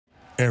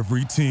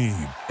Every team,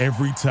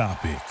 every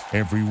topic,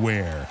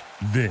 everywhere.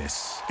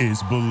 This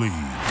is Believe.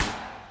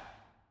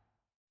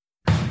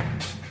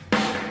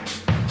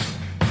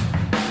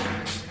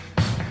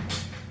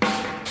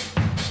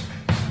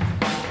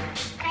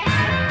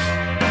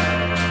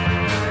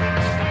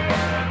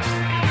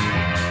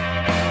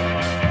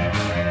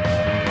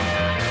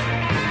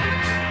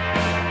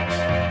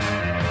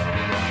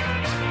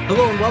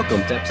 Hello and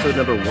welcome to episode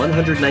number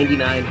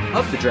 199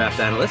 of The Draft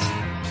Analyst,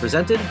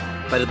 presented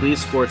by the Believe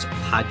Sports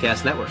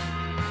Podcast Network.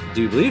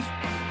 Do you believe?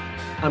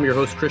 I'm your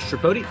host, Chris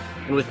Tripodi,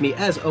 and with me,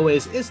 as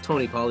always, is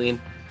Tony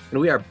Pauline, and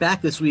we are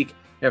back this week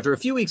after a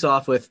few weeks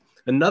off with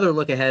another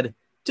look ahead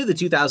to the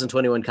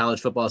 2021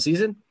 college football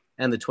season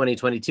and the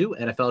 2022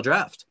 NFL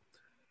Draft.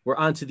 We're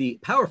on to the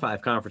Power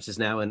 5 conferences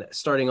now, and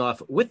starting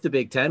off with the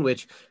Big Ten,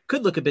 which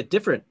could look a bit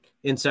different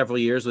in several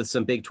years with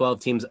some Big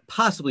 12 teams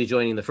possibly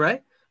joining the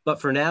fray.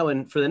 But for now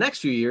and for the next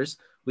few years,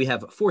 we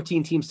have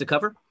 14 teams to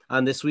cover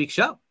on this week's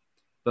show.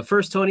 But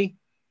first, Tony,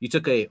 you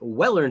took a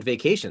well-earned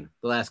vacation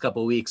the last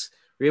couple of weeks.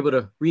 Were you able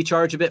to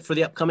recharge a bit for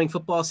the upcoming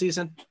football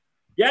season?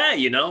 Yeah,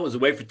 I was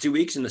away for 2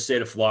 weeks in the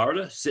state of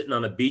Florida, sitting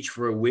on a beach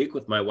for a week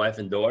with my wife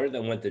and daughter,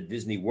 then went to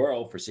Disney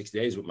World for 6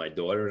 days with my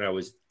daughter, and I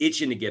was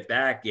itching to get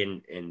back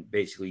and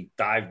basically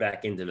dive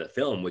back into the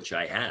film, which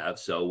I have.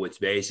 So it's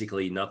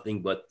basically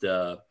nothing but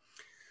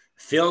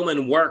film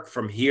and work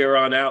from here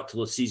on out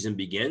till the season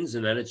begins,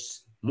 and then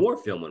it's more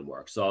film and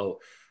work. So,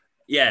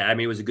 yeah,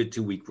 it was a good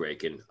 2 week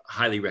break and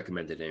highly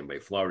recommend it to anybody.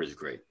 Florida is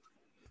great.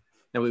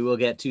 And we will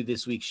get to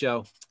this week's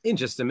show in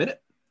just a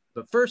minute.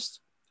 But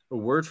first, a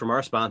word from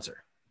our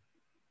sponsor.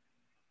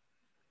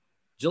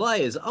 July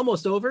is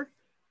almost over,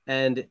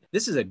 and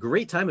this is a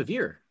great time of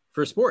year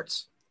for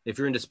sports. If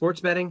you're into sports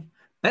betting,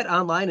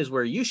 BetOnline is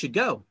where you should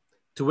go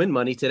to win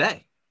money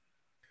today.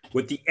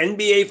 With the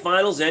NBA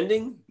Finals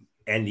ending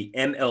and the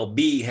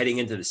MLB heading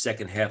into the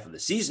second half of the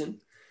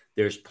season,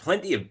 there's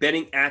plenty of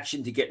betting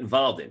action to get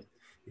involved in.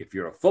 If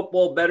you're a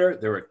football bettor,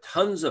 there are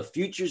tons of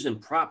futures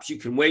and props you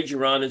can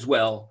wager on as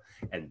well.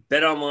 And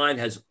BetOnline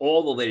has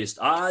all the latest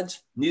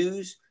odds,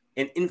 news,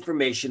 and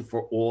information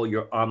for all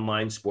your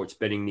online sports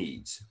betting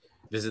needs.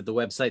 Visit the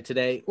website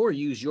today or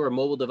use your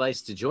mobile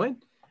device to join and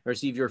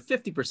receive your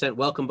 50%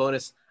 welcome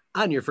bonus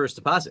on your first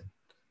deposit.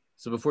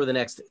 So before the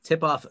next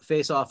tip-off,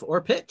 face-off,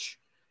 or pitch,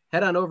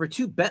 head on over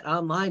to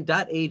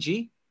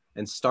betonline.ag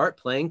and start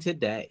playing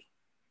today.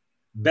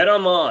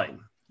 BetOnline,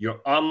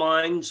 your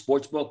online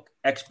sportsbook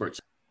experts.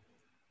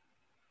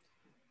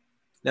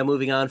 Now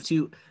moving on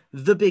to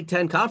the Big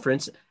Ten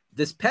Conference.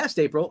 This past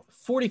April,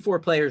 44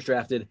 players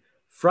drafted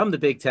from the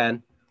Big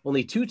Ten,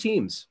 only 2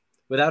 teams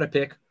without a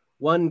pick.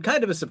 One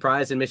kind of a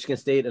surprise in Michigan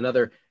State,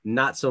 another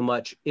not so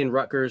much in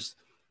Rutgers.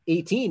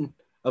 18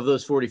 of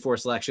those 44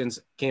 selections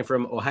came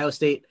from Ohio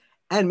State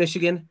and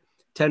Michigan,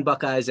 10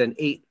 Buckeyes and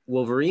 8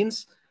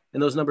 Wolverines.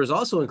 And those numbers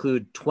also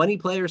include 20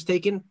 players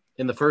taken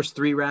in the first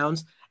 3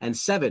 rounds and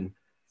 7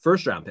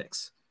 first-round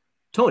picks.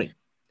 Tony,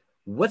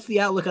 what's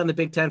the outlook on the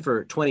Big Ten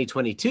for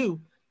 2022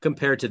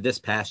 compared to this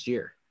past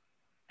year?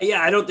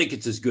 Yeah, I don't think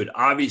it's as good.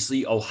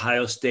 Obviously,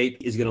 Ohio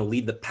State is going to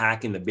lead the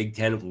pack in the Big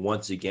Ten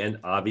once again,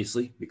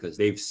 obviously, because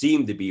they've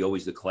seemed to be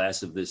always the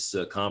class of this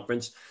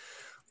conference.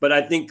 But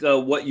I think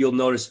what you'll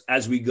notice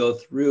as we go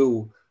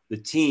through the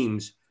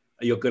teams,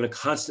 you're going to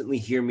constantly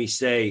hear me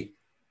say,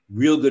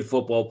 real good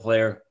football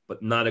player,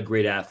 but not a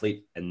great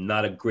athlete and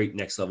not a great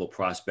next level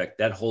prospect.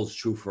 That holds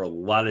true for a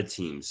lot of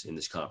teams in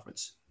this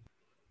conference.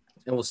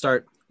 And we'll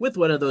start with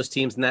one of those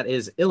teams, and that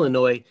is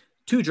Illinois.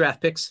 2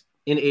 draft picks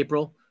in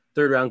April,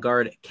 3rd round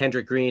guard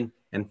Kendrick Green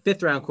and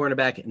 5th round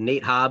cornerback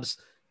Nate Hobbs.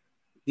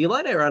 The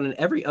Illini are on an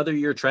every other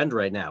year trend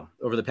right now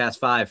over the past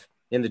 5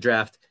 in the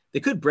draft. They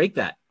could break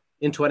that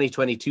in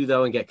 2022,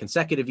 though, and get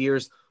consecutive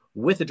years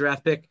with a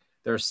draft pick.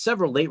 There are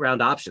several late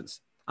round options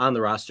on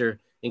the roster,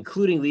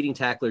 including leading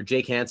tackler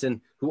Jake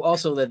Hansen, who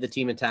also led the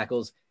team in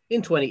tackles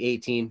in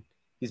 2018.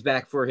 He's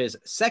back for his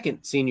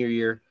 2nd senior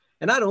year.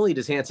 And not only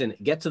does Hansen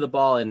get to the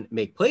ball and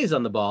make plays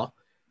on the ball,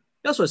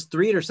 he also has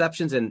 3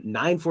 interceptions and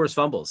 9 forced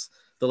fumbles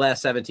the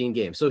last 17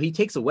 games. So he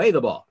takes away the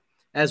ball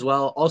as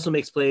well, also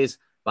makes plays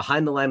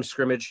behind the line of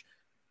scrimmage.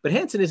 But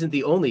Hansen isn't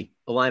the only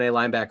Illini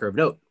linebacker of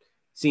note.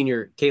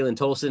 Senior Kalen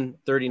Tolson,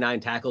 39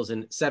 tackles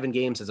in 7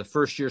 games as a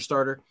first-year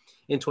starter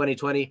in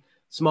 2020,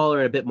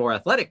 smaller and a bit more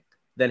athletic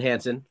than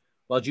Hansen,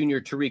 while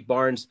junior Tariq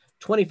Barnes,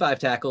 25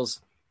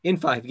 tackles in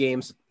 5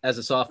 games as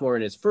a sophomore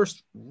in his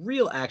first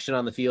real action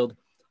on the field.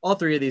 All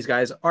 3 of these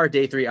guys are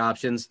day 3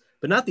 options,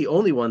 but not the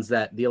only ones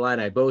that the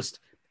Illini boast.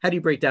 How do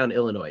you break down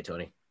Illinois,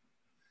 Tony?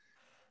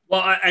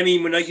 Well, when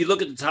you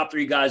look at the top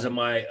 3 guys on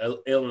my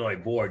Illinois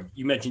board,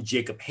 you mentioned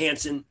Jacob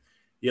Hansen.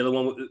 The other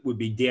one would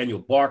be Daniel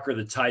Barker,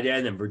 the tight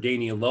end, and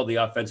Verdanian Lowe, the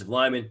offensive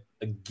lineman.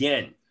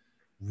 Again,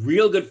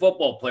 real good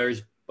football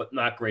players, but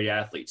not great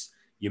athletes.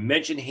 You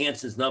mentioned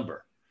Hansen's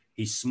number.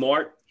 He's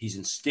smart. He's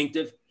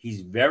instinctive.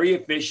 He's very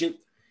efficient.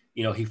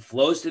 He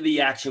flows to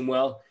the action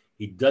well.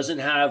 He doesn't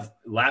have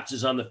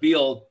lapses on the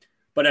field,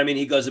 but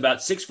he goes about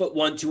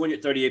 6'1",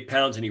 238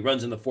 pounds, and he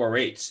runs in the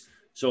 4.8s.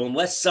 So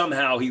unless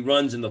somehow he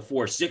runs in the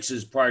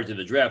 4.6s prior to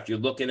the draft, you're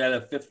looking at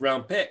a 5th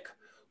round pick.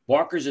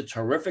 Barker's a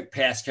terrific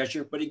pass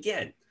catcher, but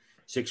again,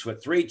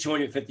 6'3",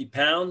 250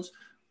 pounds,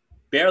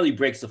 barely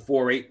breaks the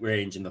 4.8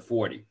 range in the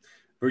 40.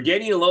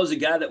 Verdanian Lowe is a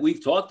guy that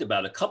we've talked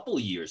about a couple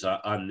of years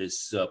on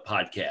this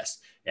podcast.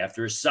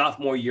 After his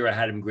sophomore year, I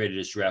had him graded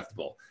as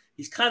draftable.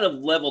 He's kind of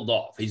leveled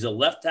off. He's a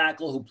left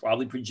tackle who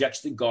probably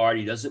projects to guard.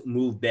 He doesn't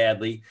move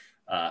badly.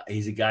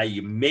 He's a guy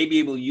you may be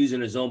able to use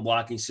in his own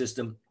blocking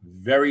system.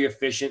 Very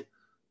efficient,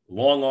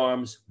 long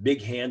arms,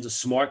 big hands, a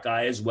smart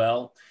guy as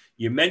well.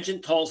 You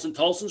mentioned Tolson.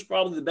 Tolson's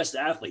probably the best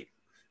athlete.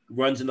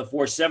 Runs in the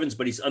 4.7s,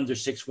 but he's under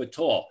 6 foot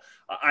tall.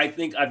 I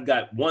think I've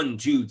got 1,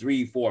 2,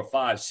 3, 4,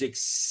 5,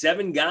 6,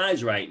 7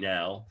 guys right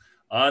now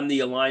on the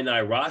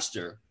Illini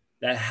roster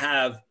that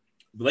have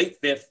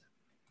late 5th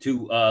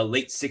to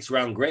late 6th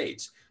round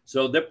grades.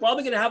 So they're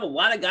probably going to have a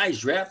lot of guys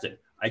drafted.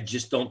 I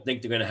just don't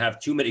think they're going to have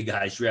too many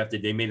guys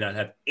drafted. They may not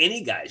have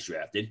any guys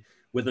drafted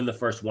within the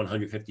first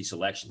 150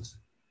 selections.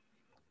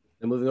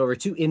 And moving over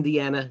to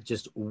Indiana,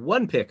 just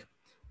one pick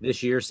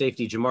this year,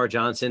 safety Jamar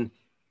Johnson,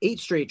 8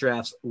 straight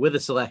drafts with a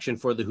selection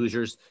for the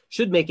Hoosiers,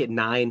 should make it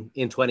 9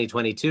 in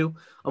 2022.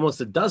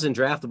 Almost a dozen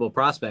draftable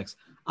prospects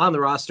on the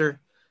roster.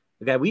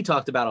 The guy we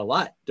talked about a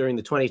lot during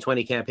the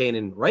 2020 campaign,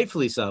 and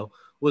rightfully so,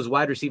 was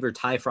wide receiver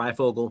Ty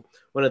Freifogel,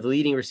 one of the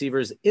leading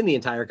receivers in the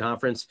entire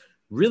conference.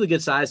 Really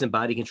good size and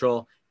body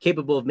control,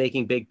 capable of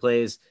making big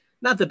plays.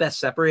 Not the best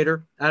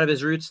separator out of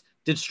his roots.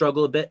 Did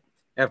struggle a bit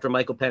after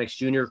Michael Penix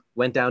Jr.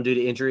 went down due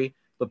to injury,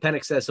 but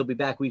Penix says he'll be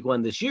back week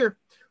 1 this year,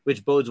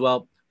 which bodes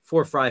well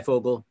for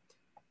Freifogel.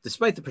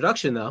 Despite the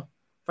production, though,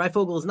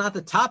 Freifogel is not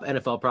the top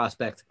NFL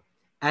prospect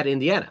at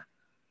Indiana.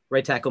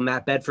 Right tackle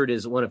Matt Bedford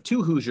is one of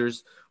 2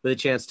 Hoosiers with a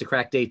chance to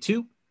crack day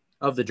 2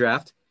 of the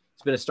draft.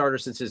 He's been a starter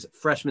since his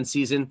freshman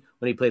season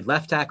when he played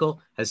left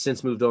tackle, has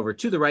since moved over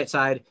to the right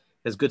side,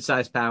 has good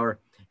size, power,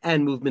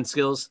 and movement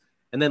skills.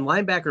 And then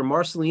linebacker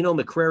Marcelino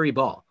McCrary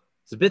Ball.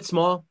 He's a bit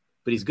small,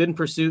 but he's good in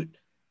pursuit.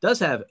 Does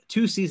have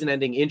 2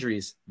 season-ending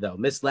injuries, though.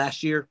 Missed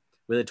last year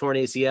with a torn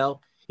ACL.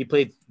 He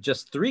played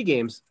just 3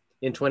 games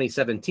in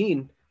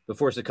 2017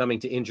 before succumbing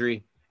to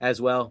injury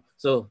as well.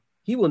 So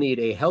he will need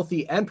a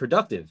healthy and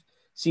productive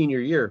senior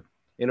year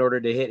in order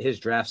to hit his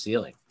draft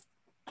ceiling.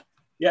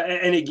 Yeah,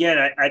 and again,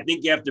 I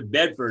think after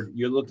Bedford,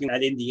 you're looking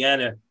at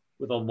Indiana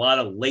with a lot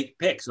of late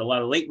picks, a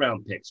lot of late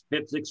round picks,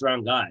 5th, 6th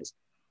round guys.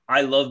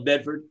 I love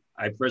Bedford.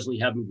 I personally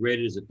have him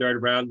graded as a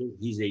 3rd rounder.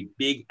 He's a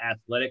big,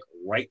 athletic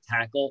right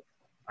tackle.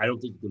 I don't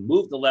think he can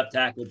move the left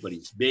tackle, but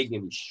he's big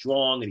and he's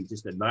strong and he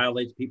just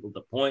annihilates people at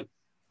the point.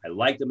 I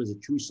liked him as a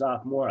true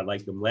sophomore. I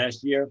liked him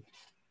last year.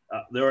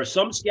 There are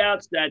some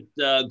scouts that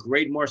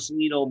grade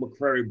Marcelino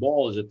McCrary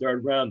Ball as a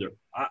 3rd rounder.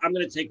 I'm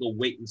going to take a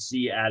wait and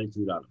see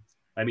attitude on him.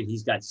 I mean,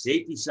 he's got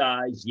safety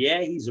size.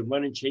 Yeah, he's a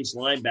run and chase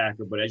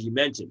linebacker, but as you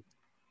mentioned,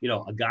 you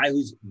know, a guy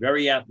who's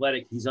very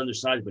athletic, he's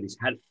undersized, but he's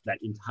had that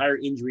entire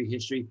injury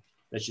history.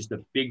 That's just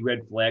a big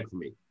red flag for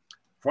me.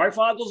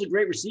 Freifogel's a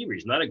great receiver.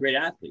 He's not a great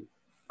athlete.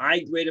 I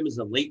grade him as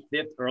a late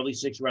 5th, early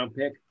 6th round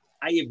pick.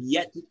 I have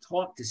yet to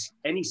talk to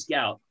any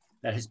scout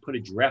that has put a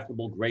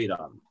draftable grade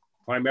on him,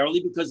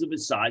 primarily because of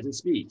his size and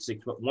speed.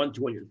 6'1",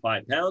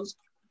 205 pounds.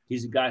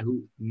 He's a guy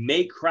who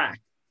may crack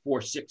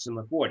 4.6 in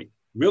the 40.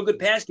 Real good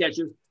pass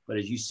catcher, but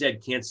as you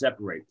said, can't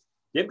separate.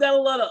 They've got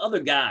a lot of other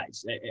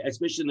guys,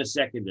 especially in the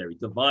secondary.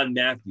 Devon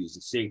Matthews,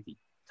 the safety.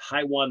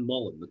 Taiwan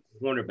Mullen, the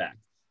cornerback.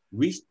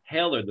 Reese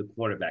Taylor, the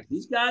cornerback.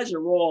 These guys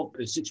are all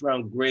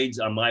 6th-round grades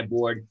on my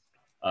board.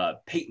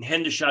 Peyton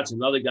Hendershot's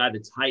another guy,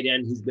 the tight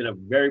end, who's been a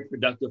very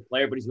productive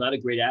player, but he's not a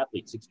great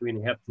athlete.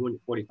 6'3.5",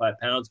 245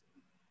 pounds.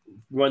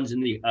 Runs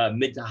in the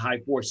mid to high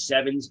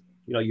 4.7s.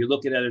 You know, you're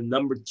looking at a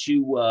number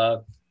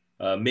 2,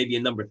 maybe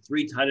a number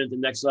 3 tight end at the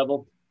next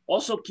level.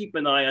 Also, keep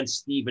an eye on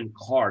Stephen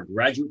Carr,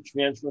 graduate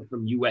transfer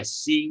from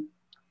USC.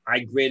 I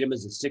grade him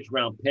as a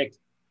 6th-round pick.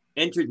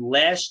 Entered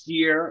last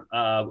year,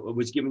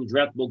 was given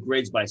draftable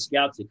grades by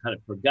scouts. They kind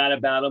of forgot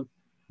about him.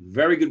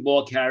 Very good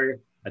ball carrier.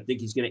 I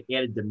think he's going to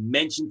add a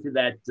dimension to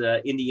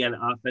that Indiana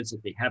offense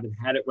that they haven't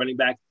had at running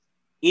back.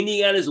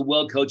 Indiana is a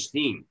well-coached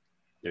team.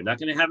 They're not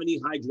going to have any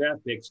high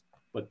draft picks,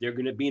 but they're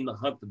going to be in the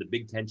hunt for the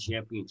Big Ten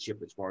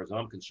championship as far as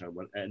I'm concerned.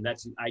 And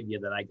that's the idea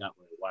that I got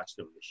when I watched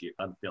them this year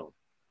on film.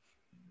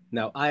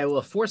 Now,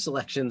 Iowa, 4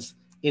 selections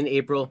in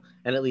April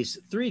and at least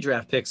 3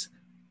 draft picks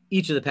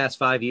each of the past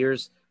 5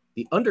 years.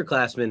 The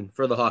underclassmen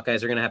for the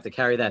Hawkeyes are going to have to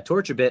carry that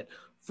torch a bit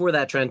for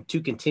that trend to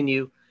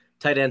continue.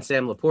 Tight end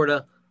Sam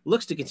Laporta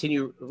looks to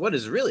continue what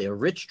is really a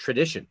rich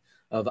tradition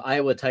of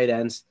Iowa tight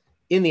ends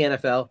in the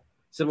NFL,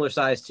 similar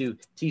size to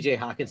TJ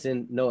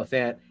Hawkinson, Noah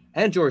Fant,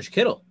 and George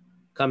Kittle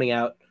coming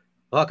out.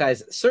 The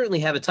Hawkeyes certainly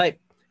have a type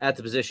at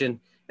the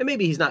position, and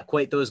maybe he's not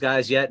quite those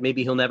guys yet.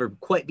 Maybe he'll never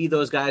quite be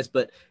those guys,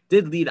 but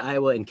did lead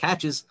Iowa in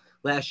catches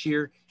last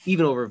year,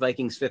 even over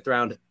Vikings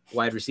 5th-round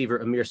wide receiver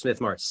Amir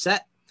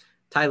Smith-Marset.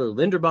 Tyler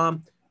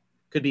Linderbaum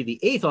could be the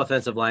 8th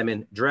offensive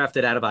lineman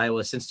drafted out of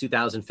Iowa since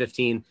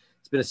 2015.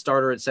 He's been a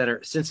starter at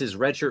center since his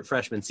redshirt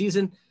freshman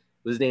season.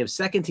 Was named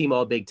 2nd team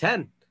All Big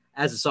Ten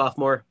as a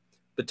sophomore.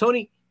 But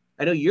Tony,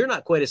 I know you're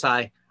not quite as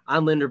high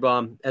on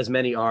Linderbaum as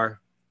many are.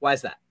 Why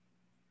is that?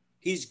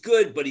 He's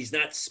good, but he's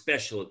not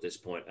special at this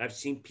point. I've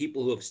seen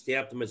people who have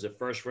stamped him as a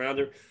first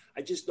rounder.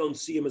 I just don't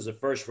see him as a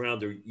first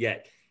rounder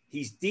yet.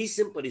 He's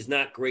decent, but he's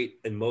not great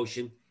in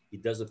motion. He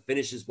doesn't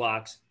finish his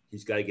blocks.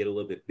 He's got to get a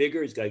little bit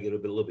bigger. He's got to get a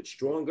little bit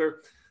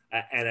stronger.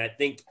 And I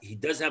think he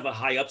does have a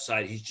high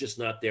upside. He's just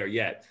not there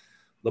yet.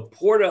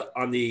 Laporta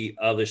on the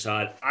other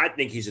side, I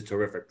think he's a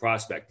terrific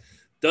prospect.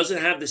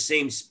 Doesn't have the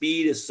same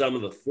speed as some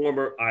of the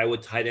former Iowa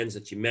tight ends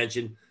that you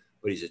mentioned,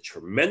 but he's a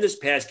tremendous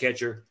pass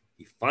catcher.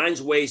 He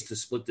finds ways to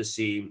split the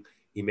seam.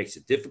 He makes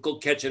a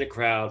difficult catch in a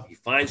crowd. He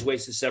finds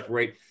ways to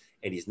separate,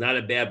 and he's not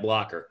a bad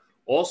blocker.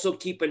 Also,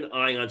 keep an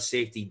eye on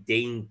safety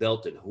Dane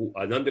Belton,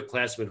 an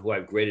underclassman who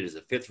I've graded as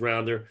a fifth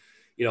rounder.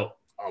 You know,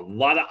 a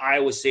lot of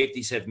Iowa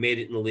safeties have made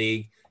it in the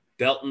league.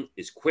 Belton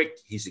is quick.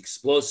 He's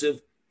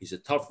explosive. He's a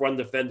tough run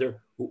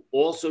defender who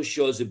also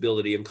shows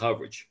ability in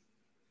coverage.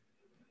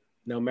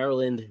 Now,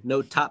 Maryland,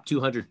 no top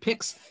 200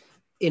 picks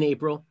in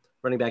April.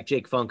 Running back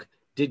Jake Funk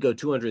did go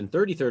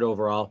 233rd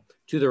overall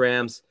to the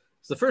Rams.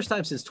 It's the first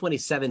time since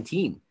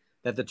 2017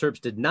 that the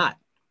Terps did not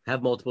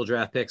have multiple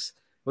draft picks.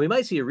 And we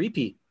might see a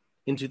repeat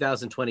in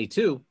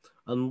 2022,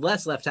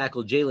 unless left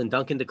tackle Jalen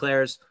Duncan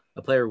declares,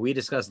 a player we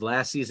discussed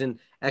last season,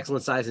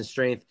 excellent size and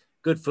strength,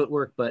 good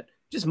footwork, but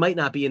just might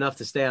not be enough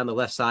to stay on the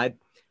left side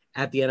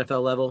at the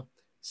NFL level.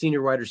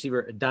 Senior wide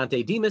receiver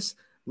Dante Demas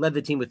led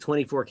the team with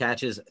 24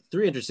 catches,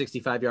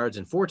 365 yards,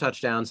 and 4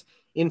 touchdowns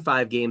in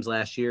 5 games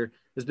last year.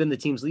 Has been the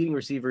team's leading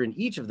receiver in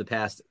each of the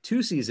past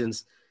 2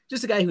 seasons.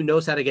 Just a guy who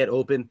knows how to get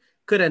open,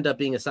 could end up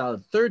being a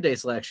solid third-day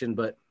selection,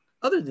 but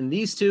other than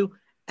these two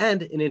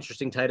and an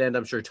interesting tight end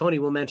I'm sure Tony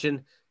will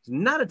mention,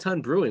 not a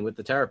ton brewing with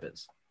the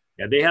Terrapins.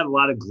 Yeah, they had a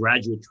lot of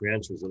graduate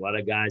transfers, a lot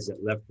of guys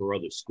that left for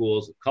other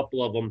schools. A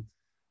couple of them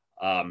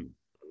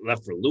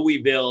left for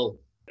Louisville.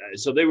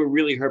 So they were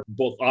really hurt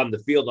both on the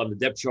field, on the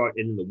depth chart,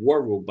 and in the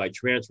war room by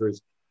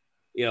transfers.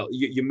 You know,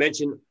 you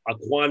mentioned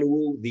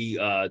Aquanu,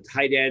 the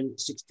tight end,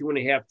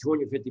 6'2.5",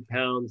 250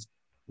 pounds,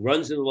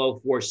 runs in the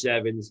low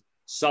 4.7s,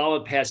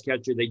 solid pass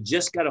catcher. They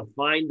just got to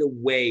find a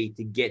way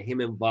to get him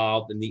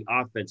involved in the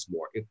offense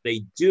more. If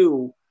they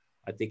do,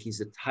 I think he's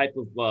the type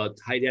of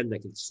tight end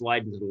that can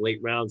slide into the late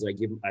rounds.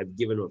 I've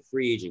given him a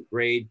free agent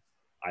grade.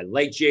 I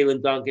like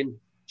Jalen Duncan.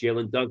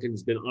 Jalen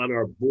Duncan's been on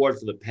our board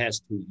for the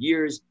past 2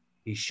 years.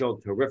 He's shown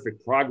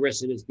terrific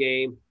progress in his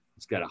game.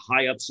 He's got a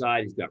high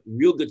upside. He's got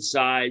real good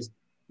size.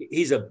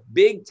 He's a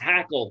big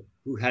tackle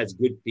who has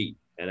good feet.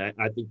 And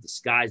I think the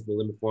sky's the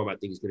limit for him. I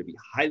think he's going to be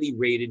highly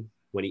rated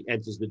when he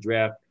enters the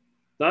draft.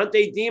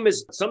 Dante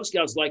Demas, some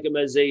scouts like him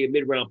as a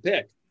mid-round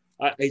pick.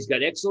 He's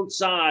got excellent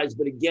size,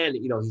 but again,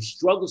 you know, he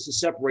struggles to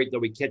separate,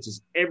 though he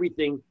catches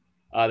everything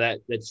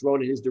that's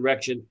thrown in his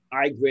direction.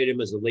 I grade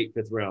him as a late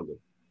 5th rounder.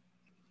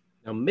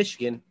 Now,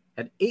 Michigan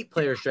had 8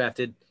 players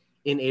drafted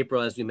in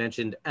April, as we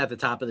mentioned at the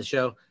top of the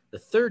show, the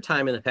 3rd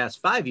time in the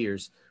past 5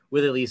 years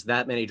with at least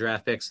that many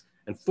draft picks,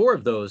 and 4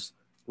 of those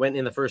went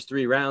in the first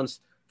 3 rounds.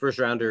 First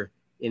rounder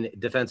in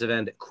defensive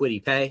end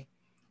Kwity Paye,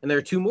 and there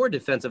are 2 more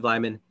defensive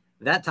linemen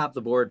that top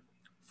the board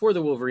for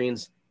the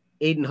Wolverines.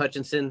 Aiden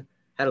Hutchinson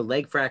had a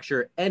leg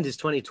fracture and his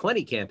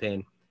 2020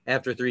 campaign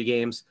after 3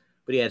 games,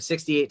 but he had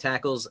 68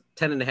 tackles,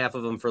 10.5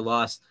 of them for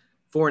loss,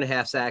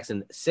 4.5 sacks,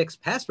 and 6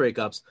 pass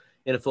breakups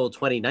in a full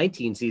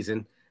 2019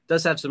 season.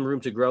 Does have some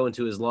room to grow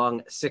into his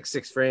long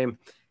 6'6" frame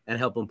and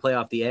help him play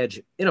off the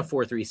edge in a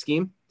 4-3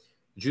 scheme.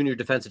 Junior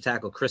defensive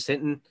tackle Chris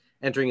Hinton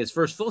entering his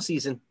first full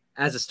season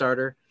as a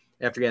starter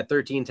after he had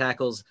 13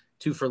 tackles,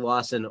 2 for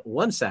loss, and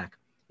 1 sack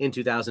in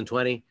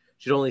 2020.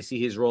 Should only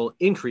see his role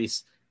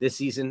increase this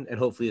season and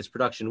hopefully his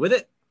production with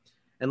it.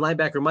 And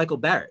linebacker Michael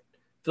Barrett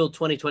filled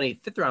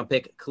 2020 5th-round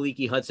pick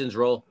Khaliki Hudson's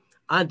role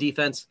on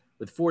defense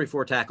with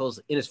 44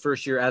 tackles in his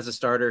first year as a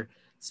starter,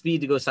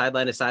 speed to go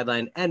sideline to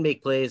sideline and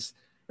make plays.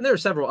 And there are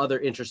several other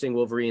interesting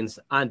Wolverines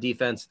on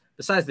defense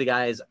besides the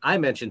guys I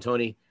mentioned.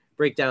 Tony,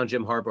 break down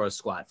Jim Harbaugh's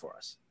squad for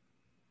us.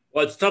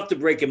 Well, it's tough to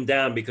break them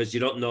down because you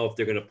don't know if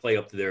they're going to play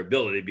up to their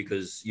ability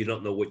because you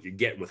don't know what you're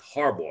getting with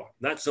Harbaugh.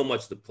 Not so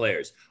much the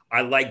players.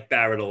 I like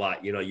Barrett a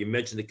lot. You know, you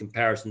mentioned the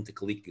comparison to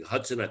Khaliki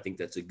Hudson. I think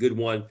that's a good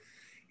one.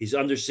 He's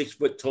under 6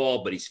 foot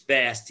tall, but he's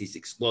fast. He's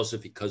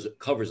explosive. He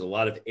covers a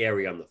lot of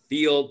area on the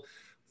field.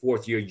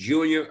 4th-year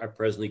junior. I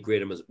presently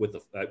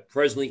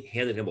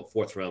handed him a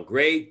 4th-round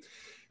grade.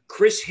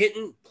 Chris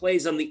Hinton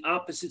plays on the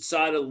opposite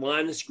side of the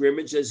line of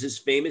scrimmage as his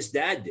famous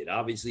dad did.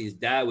 Obviously, his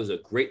dad was a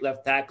great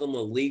left tackle in the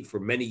league for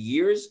many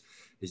years.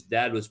 His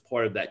dad was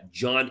part of that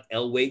John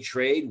Elway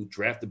trade, who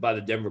drafted by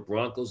the Denver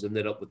Broncos,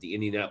 ended up with the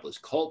Indianapolis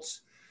Colts.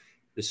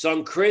 The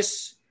son,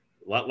 Chris,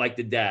 a lot like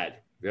the dad,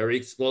 very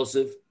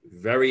explosive,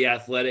 very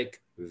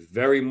athletic,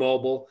 very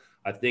mobile.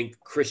 I think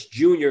Chris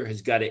Jr.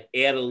 has got to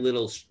add a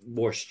little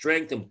more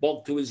strength and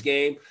bulk to his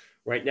game.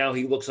 Right now,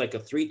 he looks like a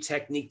 3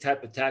 technique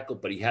type of tackle,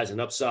 but he has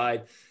an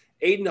upside.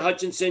 Aiden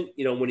Hutchinson,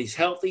 you know, when he's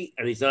healthy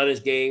and he's on his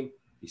game,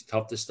 he's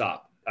tough to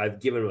stop. I've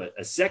given him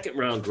a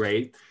 2nd-round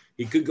grade.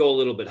 He could go a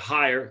little bit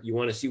higher. You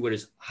want to see what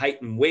his height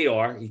and weight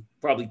are. He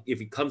probably, if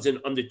he comes in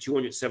under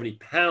 270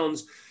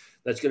 pounds,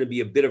 that's going to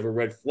be a bit of a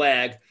red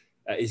flag.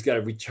 He's got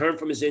to return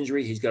from his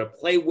injury. He's got to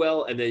play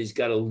well, and then he's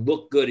got to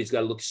look good. He's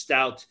got to look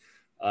stout.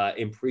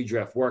 in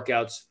pre-draft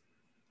workouts.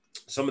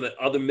 Some of the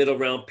other middle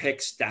round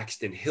picks: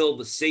 Daxton Hill,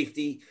 the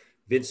safety;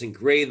 Vincent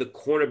Gray, the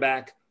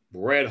cornerback;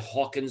 Brad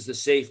Hawkins, the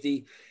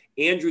safety.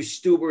 Andrew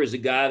Stuber is a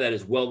guy that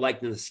is well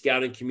liked in the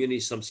scouting community.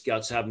 Some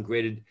scouts have him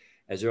graded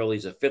as early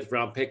as a 5th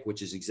round pick,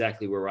 which is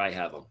exactly where I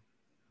have him.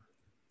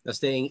 Now,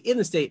 staying in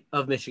the state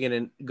of Michigan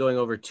and going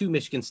over to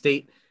Michigan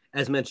State,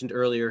 as mentioned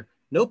earlier,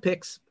 no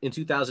picks in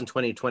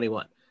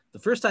 2020-21. The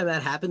first time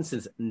that happened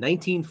since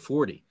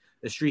 1940.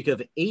 A streak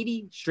of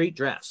 80 straight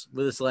drafts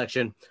with a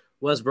selection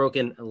was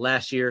broken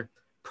last year.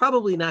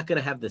 Probably not going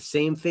to have the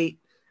same fate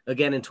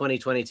again in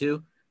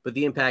 2022, but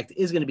the impact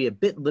is going to be a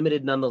bit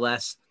limited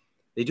nonetheless.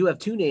 They do have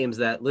 2 names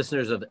that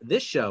listeners of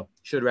this show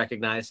should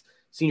recognize.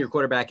 Senior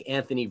quarterback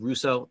Anthony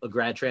Russo, a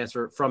grad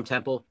transfer from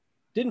Temple,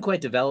 didn't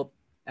quite develop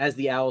as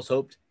the Owls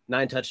hoped.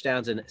 9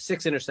 touchdowns and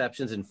 6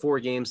 interceptions in 4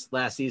 games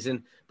last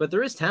season, but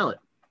there is talent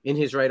in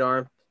his right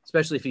arm,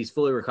 especially if he's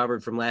fully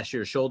recovered from last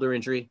year's shoulder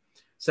injury.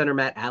 Center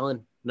Matt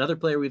Allen, another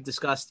player we've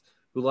discussed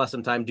who lost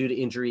some time due to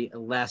injury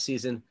last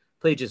season,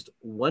 played just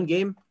 1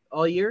 game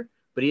all year,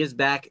 but he is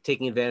back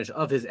taking advantage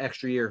of his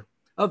extra year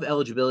of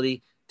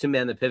eligibility to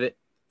man the pivot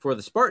for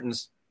the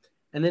Spartans.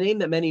 And the name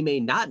that many may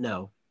not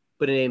know,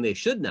 but a name they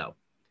should know,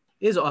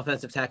 is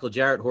offensive tackle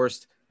Jarrett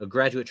Horst, a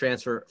graduate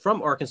transfer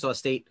from Arkansas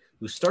State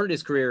who started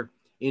his career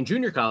in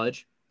junior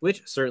college,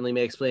 which certainly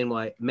may explain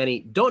why many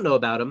don't know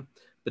about him.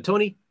 But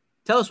Tony,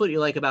 tell us what you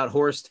like about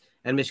Horst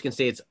and Michigan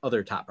State's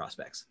other top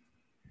prospects.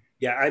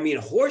 Yeah, I mean,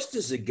 Horst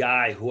is a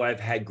guy who I've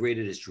had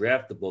graded as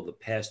draftable the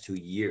past 2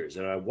 years.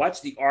 And I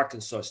watched the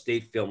Arkansas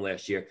State film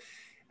last year.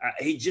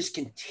 He just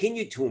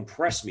continued to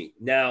impress me.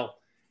 Now,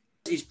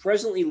 he's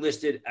presently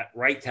listed at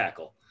right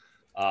tackle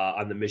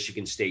on the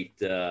Michigan State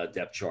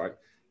depth chart.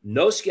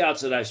 No scouts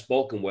that I've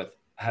spoken with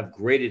have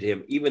graded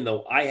him, even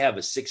though I have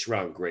a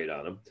 6th-round grade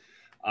on him.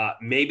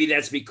 Maybe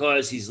that's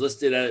because he's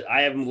listed as,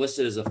 I have him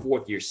listed as a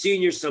 4th-year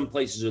senior. Some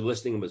places are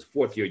listing him as a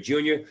 4th-year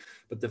junior.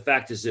 But the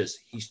fact is this: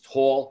 he's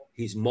tall,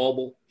 he's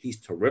mobile, he's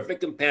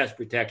terrific in pass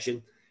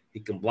protection. He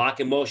can block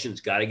in motion.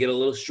 He's got to get a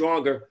little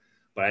stronger.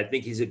 But I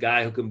think he's a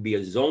guy who can be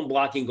a zone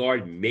blocking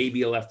guard,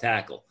 maybe a left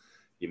tackle.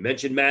 You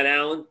mentioned Matt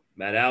Allen.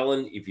 Matt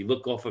Allen, if you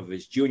look off of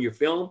his junior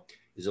film,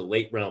 is a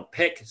late-round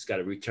pick. He's got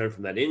to return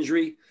from that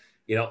injury.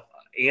 You know,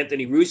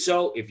 Anthony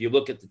Russo, if you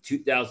look at the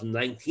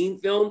 2019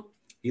 film,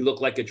 he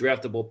looked like a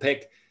draftable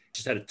pick.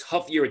 Just had a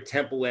tough year at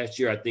Temple last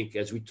year. I think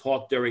as we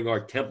talked during our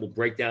Temple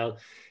breakdown,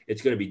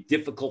 it's going to be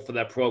difficult for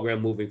that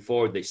program moving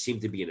forward. They seem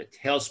to be in a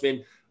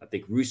tailspin. I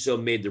think Russo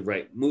made the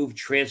right move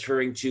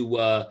transferring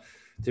to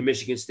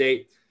Michigan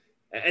State.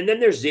 And then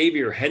there's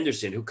Xavier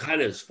Henderson, who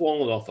kind of has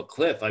fallen off a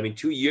cliff. I mean,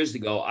 2 years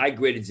ago, I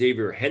graded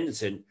Xavier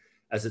Henderson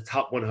as a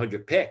top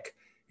 100 pick.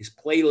 His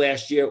play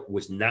last year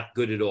was not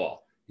good at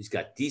all. He's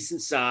got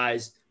decent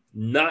size,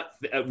 not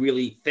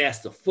really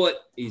fast of foot.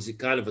 He's a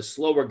kind of a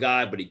slower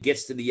guy, but he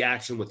gets to the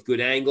action with good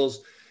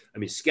angles. I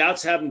mean,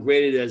 scouts have him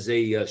graded as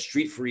a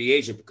street free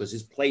agent because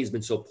his play has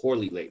been so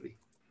poorly lately.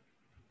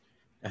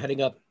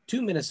 Heading up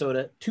to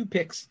Minnesota, 2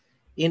 picks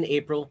in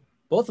April.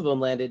 Both of them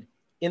landed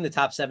in the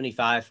top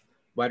 75.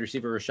 Wide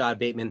receiver Rashad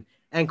Bateman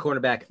and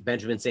cornerback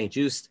Benjamin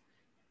St-Juste.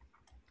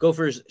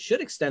 Gophers should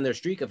extend their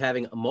streak of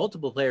having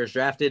multiple players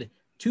drafted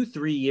to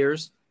 3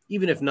 years,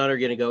 even if none are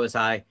going to go as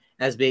high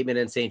as Bateman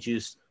and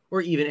St-Juste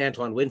or even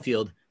Antoine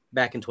Winfield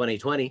back in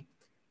 2020.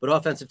 But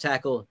offensive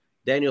tackle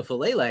Daniel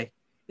Falele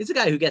is a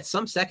guy who gets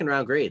some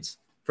 2nd-round grades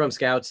from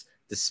scouts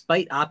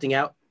despite opting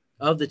out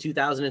of the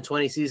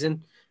 2020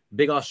 season.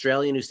 Big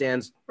Australian who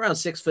stands around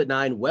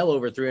 6'9", well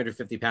over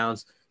 350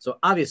 pounds. So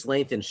obvious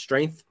length and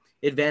strength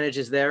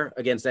advantages there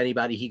against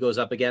anybody he goes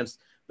up against,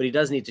 but he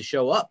does need to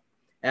show up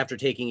after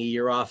taking a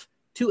year off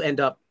to end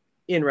up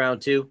in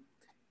round 2.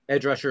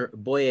 Edge rusher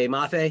Boye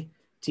Mafe,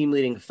 team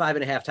leading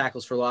 5.5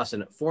 tackles for loss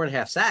and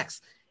 4.5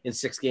 sacks in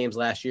 6 games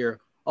last year,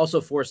 also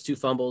forced 2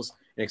 fumbles,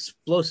 an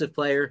explosive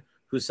player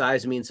whose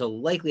size means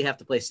he'll likely have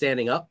to play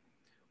standing up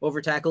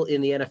over tackle in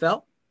the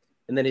NFL.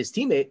 And then his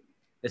teammate,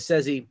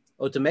 Esezi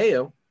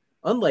Otomeyo,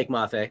 unlike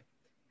Mafe,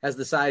 has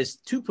the size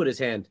to put his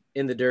hand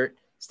in the dirt,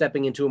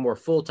 stepping into a more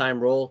full-time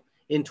role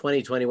in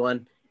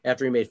 2021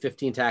 after he made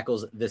 15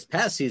 tackles this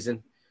past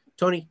season.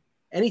 Tony,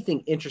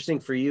 anything interesting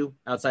for you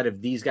outside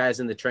of these guys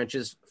in the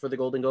trenches for the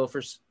Golden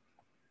Gophers?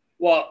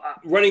 Well,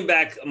 running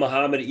back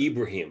Muhammad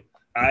Ibrahim,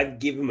 I'd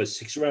give him a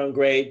 6th-round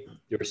grade.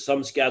 There are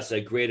some scouts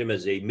that grade him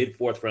as a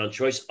mid-4th-round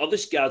choice. Other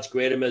scouts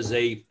grade him as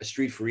a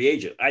street free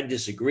agent. I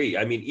disagree.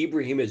 I mean,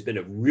 Ibrahim has been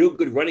a real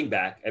good running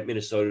back at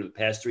Minnesota the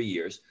past 3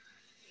 years.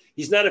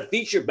 He's not a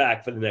feature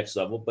back for the next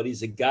level, but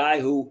he's a guy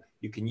who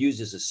you can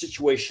use as a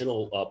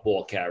situational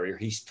ball carrier.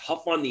 He's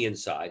tough on the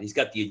inside. He's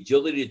got the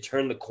agility to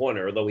turn the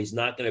corner, although he's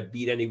not going to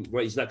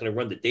he's not going to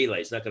run the daylight.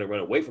 He's not going to run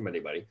away from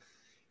anybody.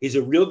 He's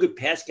a real good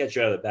pass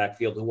catcher out of the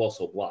backfield who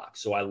also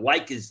blocks. So I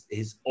like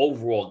his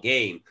overall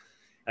game.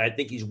 And I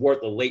think he's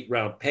worth a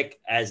late-round pick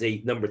as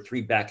a number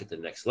 3 back at the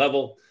next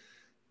level.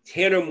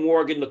 Tanner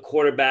Morgan, the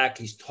quarterback,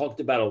 he's talked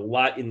about a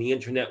lot in the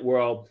internet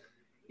world.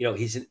 You know,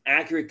 he's an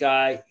accurate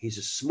guy. He's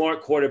a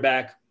smart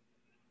quarterback.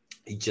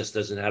 He just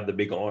doesn't have the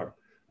big arm.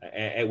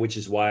 which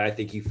is why I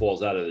think he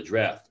falls out of the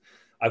draft.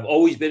 I've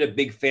always been a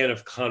big fan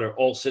of Connor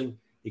Olson.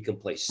 He can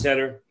play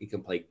center. He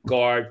can play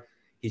guard.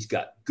 He's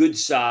got good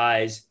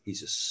size.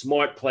 He's a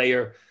smart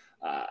player.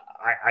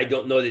 I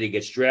don't know that he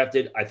gets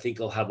drafted. I think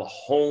he'll have a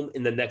home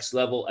in the next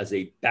level as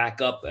a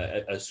backup,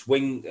 a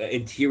swing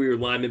interior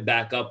lineman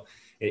backup,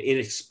 an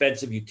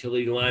inexpensive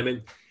utility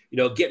lineman.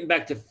 Getting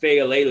back to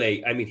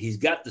Faalele, I mean, he's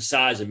got the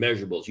size and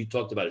measurables. You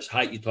talked about his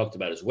height. You talked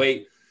about his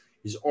weight.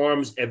 His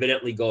arms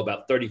evidently go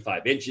about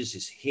 35 inches.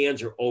 His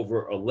hands are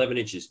over 11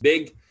 inches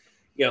big.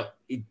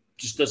 He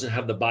just doesn't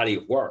have the body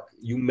of work.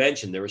 You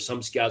mentioned there are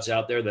some scouts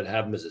out there that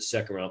have him as a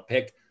second-round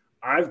pick.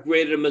 I've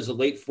graded him as a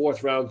late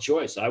fourth-round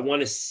choice. I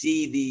want to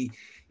see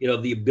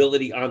the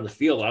ability on the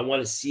field. I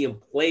want to see him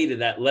play to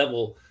that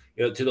level,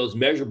 to those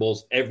measurables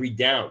every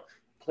down.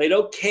 Played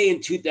okay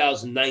in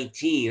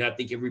 2019. I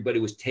think everybody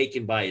was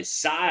taken by his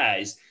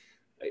size.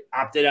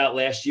 Opted out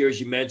last year, as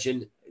you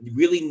mentioned.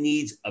 Really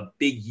needs a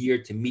big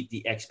year to meet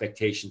the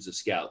expectations of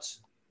scouts.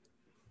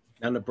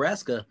 Now,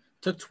 Nebraska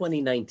took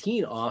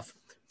 2019 off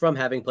from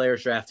having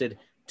players drafted.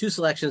 2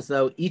 selections,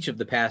 though, each of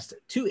the past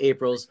 2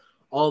 Aprils,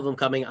 all of them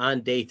coming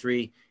on day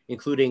 3,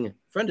 including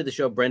friend of the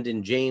show,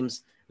 Brendan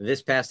James,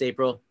 this past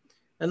April.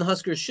 And the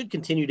Huskers should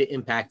continue to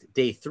impact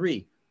day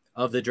 3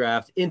 of the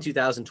draft in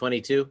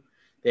 2022.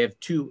 They have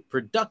 2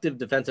 productive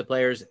defensive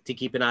players to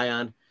keep an eye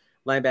on.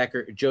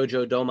 Linebacker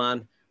Jojo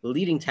Doman,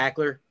 leading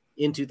tackler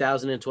in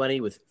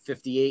 2020 with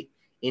 58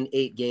 in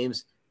 8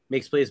 games,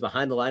 makes plays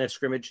behind the line of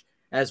scrimmage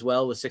as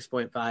well with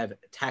 6.5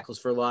 tackles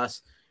for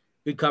loss.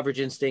 Good coverage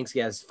instincts. He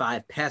has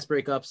 5 pass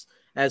breakups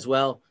as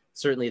well.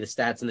 Certainly the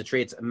stats and the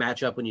traits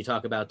match up when you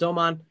talk about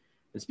Doman.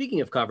 And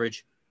speaking of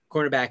coverage,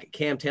 cornerback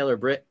Cam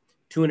Taylor-Britt,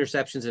 2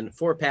 interceptions and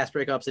 4 pass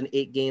breakups in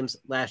 8 games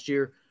last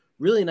year.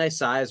 Really nice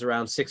size,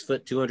 around 6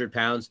 foot, 200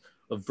 pounds,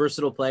 a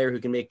versatile player who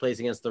can make plays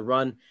against the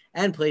run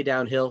and play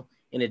downhill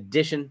in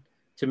addition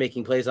to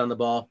making plays on the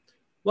ball.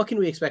 What can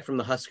we expect from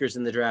the Huskers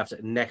in the draft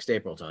next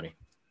April, Tony?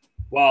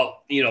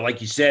 Well,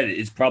 like you said,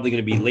 it's probably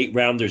going to be late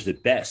rounders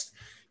at best.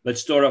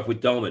 Let's start off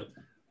with Doman.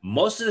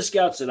 Most of the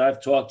scouts that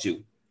I've talked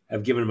to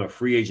have given him a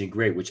free agent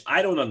grade, which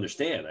I don't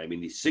understand. I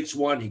mean, he's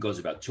 6'1", he goes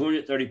about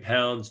 230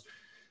 pounds.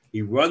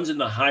 He runs in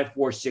the high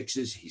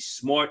 4.6s. He's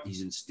smart.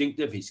 He's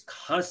instinctive. He's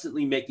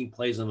constantly making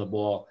plays on the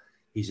ball.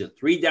 He's a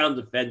 3-down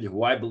defender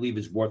who I believe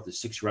is worth the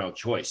 6th-round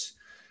choice.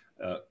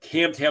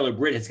 Cam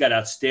Taylor-Britt has got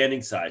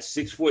outstanding size.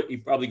 6 foot, he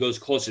probably goes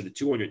closer to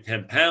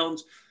 210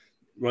 pounds.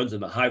 Runs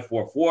in the high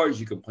 4.4s.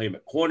 You can play him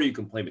at corner. You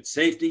can play him at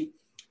safety.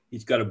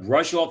 He's got to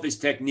brush off his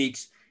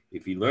techniques.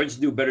 If he learns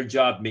to do a better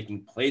job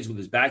making plays with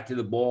his back to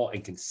the ball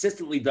and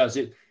consistently does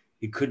it,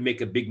 he could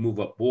make a big move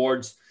up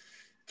boards.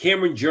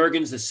 Cameron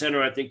Jurgens, the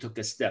center, I think took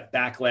a step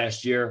back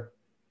last year.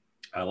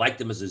 I liked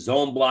him as a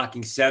zone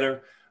blocking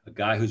center, a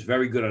guy who's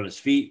very good on his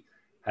feet.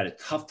 Had a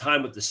tough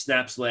time with the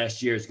snaps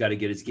last year. He's got to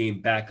get his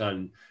game back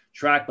on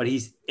track, but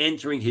he's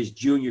entering his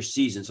junior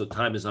season, so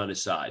time is on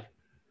his side.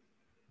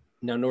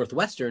 Now,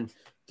 Northwestern,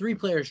 3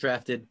 players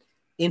drafted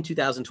in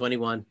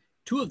 2021,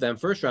 2 of them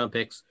first-round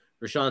picks,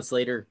 Rashawn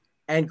Slater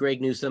and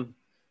Greg Newsome.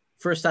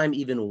 First time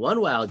even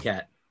one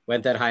Wildcat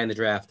went that high in the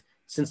draft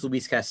since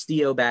Luis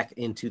Castillo back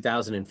in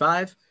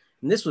 2005.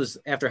 And this was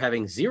after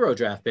having 0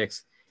 draft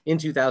picks in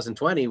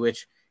 2020,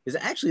 which is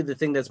actually the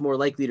thing that's more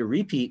likely to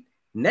repeat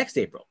next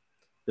April.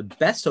 The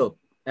best hope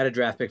at a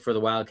draft pick for the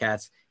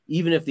Wildcats,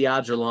 even if the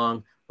odds are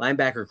long,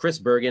 linebacker Chris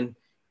Bergen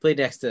played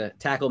next to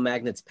tackle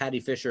magnets Patty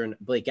Fisher and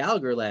Blake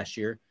Gallagher last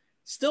year,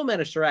 still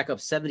managed to rack up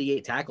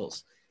 78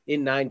 tackles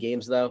in 9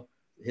 games, though.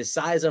 His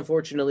size,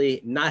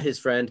 unfortunately, not his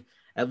friend,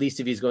 at least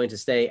if he's going to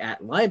stay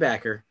at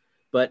linebacker.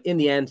 But in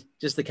the end,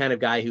 just the kind of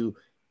guy who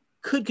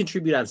could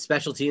contribute on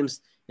special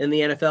teams in the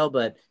NFL,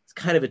 but it's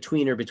kind of a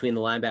tweener between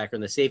the linebacker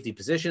and the safety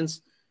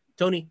positions.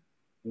 Tony,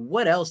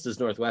 what else does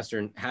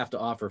Northwestern have to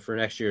offer for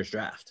next year's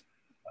draft?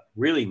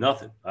 Really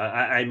nothing.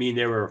 I mean,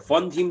 they were a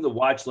fun team to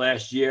watch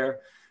last year.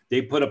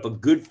 They put up a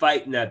good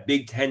fight in that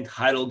Big Ten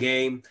title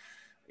game.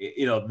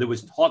 There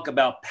was talk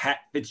about Pat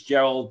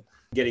Fitzgerald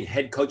getting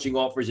head coaching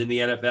offers in the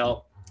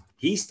NFL.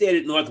 He stayed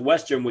at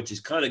Northwestern, which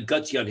is kind of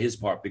gutsy on his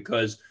part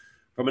because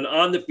from an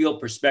on-the-field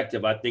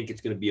perspective, I think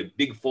it's going to be a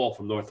big fall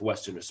from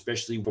Northwestern,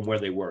 especially from where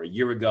they were a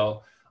year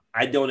ago.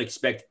 I don't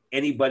expect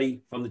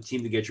anybody from the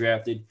team to get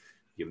drafted.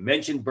 You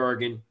mentioned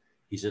Bergen.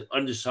 He's an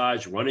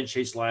undersized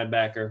run-and-chase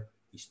linebacker.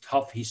 He's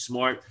tough. He's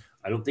smart.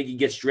 I don't think he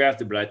gets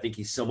drafted, but I think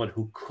he's someone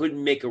who could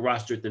make a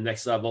roster at the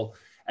next level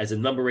as a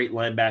number 8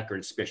 linebacker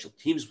and special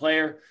teams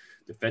player.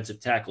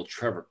 Defensive tackle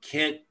Trevor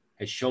Kent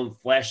has shown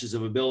flashes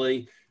of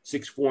ability.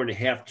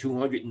 6'4.5",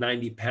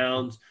 290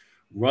 pounds,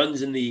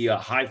 runs in the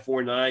high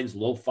 4.9s,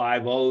 low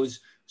 5.0s.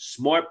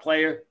 Smart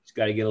player. He's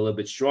got to get a little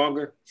bit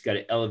stronger. He's got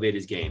to elevate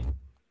his game.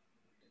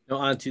 Now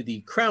on to the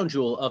crown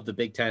jewel of the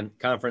Big Ten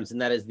Conference,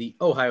 and that is the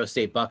Ohio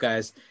State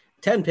Buckeyes.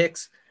 10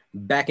 picks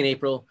back in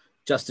April.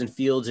 Justin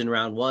Fields in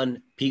round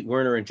 1, Pete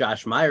Werner and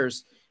Josh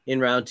Myers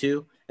in round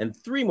 2, and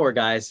 3 more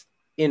guys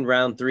in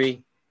round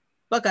 3.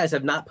 Buckeyes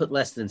have not put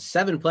less than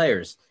 7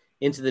 players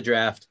into the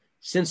draft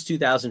since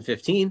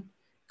 2015.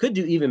 Could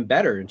do even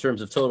better in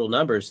terms of total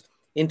numbers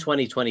in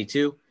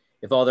 2022.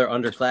 If all their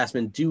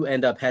underclassmen do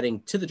end up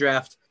heading to the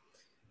draft,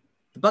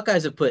 the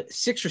Buckeyes have put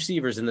 6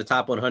 receivers in the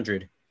top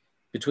 100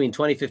 between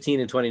 2015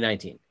 and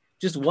 2019.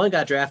 Just one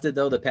got drafted,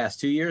 though, the past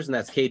 2 years, and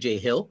that's KJ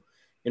Hill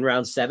in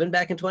round 7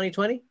 back in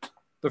 2020.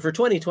 But for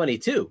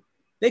 2022,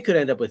 they could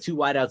end up with 2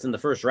 wideouts in the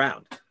first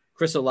round,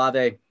 Chris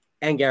Olave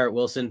and Garrett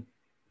Wilson.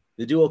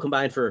 The duo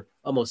combined for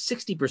almost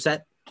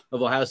 60%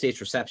 of Ohio State's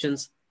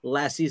receptions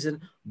last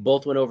season.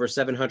 Both went over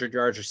 700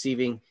 yards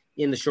receiving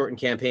in the shortened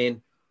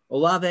campaign.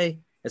 Olave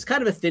has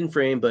kind of a thin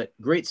frame, but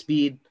great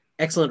speed,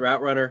 excellent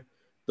route runner.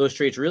 Those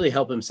traits really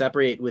help him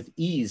separate with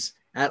ease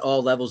at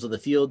all levels of the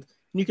field.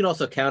 And you can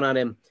also count on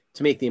him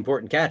to make the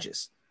important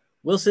catches.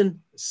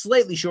 Wilson,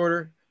 slightly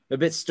shorter, a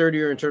bit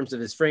sturdier in terms of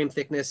his frame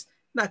thickness,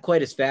 not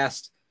quite as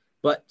fast,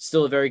 but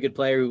still a very good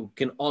player who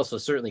can also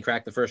certainly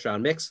crack the first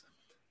round mix.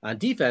 On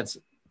defense,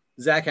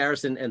 Zach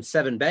Harrison and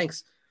Sevyn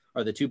Banks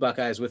are the 2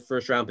 Buckeyes with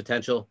first round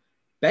potential.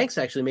 Banks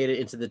actually made it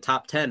into the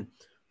top 10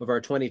 of our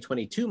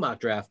 2022 mock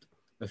draft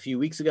a few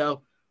weeks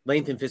ago.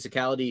 Length and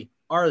physicality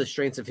are the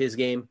strengths of his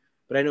game,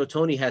 but I know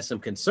Tony has some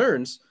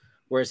concerns,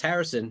 whereas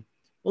Harrison,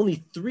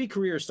 only 3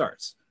 career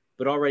starts,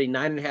 but already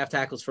 9.5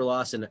 tackles for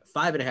loss and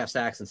 5.5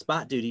 sacks in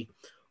spot duty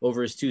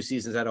over his 2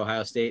 seasons at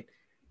Ohio State.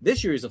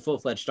 This year, he's a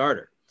full-fledged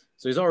starter.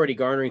 So he's already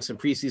garnering some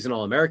preseason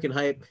All-American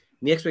hype,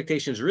 and the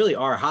expectations really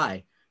are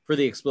high for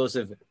the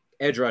explosive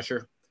edge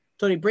rusher.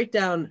 Tony, break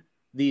down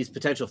these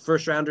potential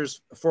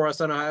first-rounders for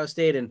us on Ohio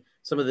State and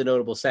some of the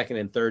notable second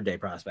and third day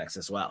prospects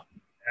as well.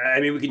 I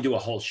mean, we can do a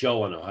whole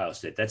show on Ohio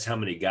State. That's how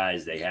many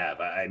guys they have.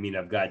 I mean,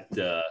 I've got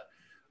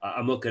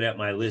I'm looking at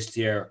my list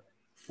here,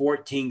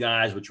 14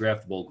 guys with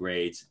draftable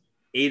grades,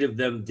 8 of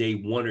them day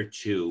 1 or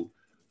 2,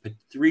 but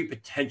 3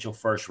 potential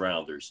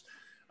first-rounders.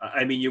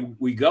 I mean,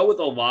 we go with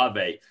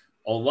Olave.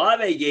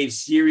 Olave gave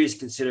serious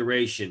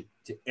consideration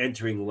to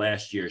entering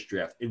last year's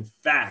draft. In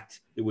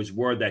fact, there was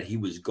word that he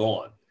was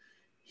gone.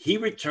 He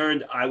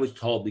returned, I was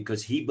told,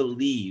 because he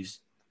believes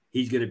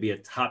he's going to be a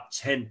top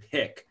 10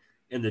 pick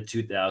in the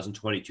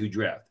 2022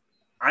 draft.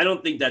 I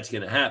don't think that's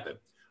going to happen.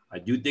 I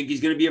do think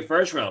he's going to be a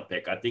first-round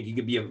pick. I think he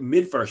could be a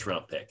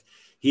mid-first-round pick.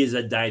 He is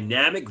a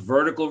dynamic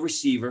vertical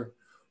receiver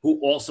who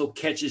also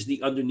catches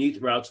the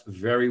underneath routes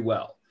very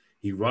well.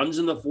 He runs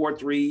in the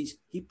 4.3s.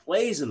 He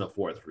plays in the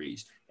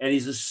 4.3s. And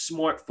he's a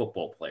smart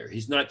football player.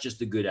 He's not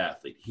just a good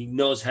athlete. He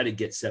knows how to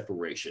get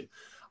separation.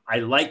 I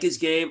like his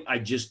game. I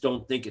just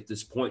don't think at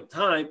this point in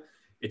time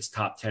it's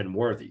top 10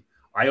 worthy.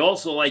 I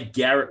also like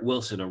Garrett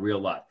Wilson a real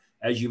lot.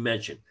 As you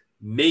mentioned,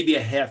 maybe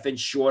a half-inch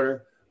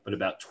shorter, but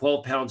about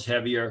 12 pounds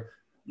heavier.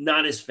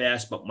 Not as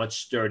fast, but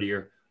much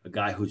sturdier. A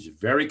guy who's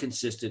very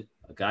consistent.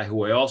 A guy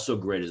who I also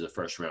grade as a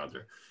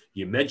first-rounder.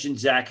 You mentioned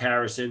Zach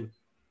Harrison,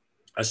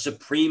 a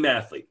supreme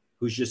athlete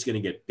who's just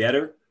going to get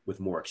better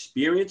with more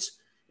experience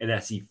and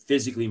as he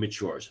physically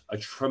matures. A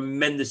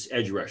tremendous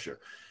edge rusher.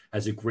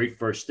 Has a great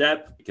first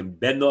step. He can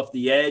bend off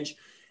the edge,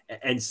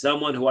 and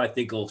someone who I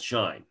think will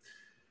shine.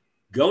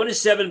 Going to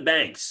Sevyn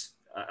Banks.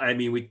 I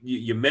mean,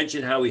 you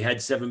mentioned how we had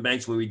Sevyn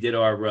Banks when we did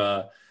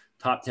our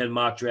top 10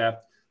 mock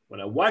draft. When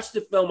I watched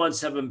the film on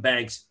Sevyn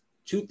Banks,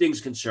 2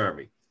 things concern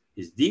me.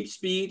 His deep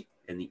speed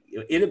and the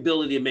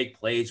inability to make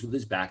plays with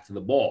his back to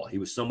the ball. He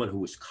was someone who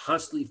was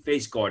constantly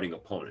face guarding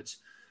opponents.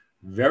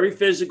 Very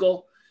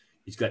physical.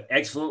 He's got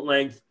excellent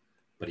length,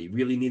 but he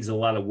really needs a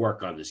lot of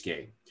work on this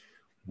game.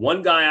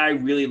 One guy I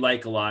really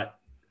like a lot,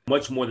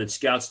 much more than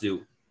scouts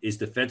do, is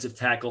defensive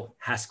tackle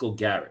Haskell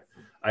Garrett.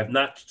 I've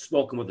not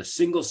spoken with a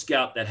single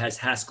scout that has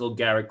Haskell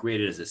Garrett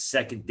graded as a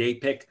second day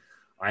pick.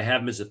 I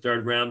have him as a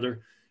third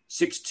rounder,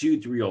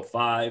 6'2",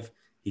 305.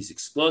 He's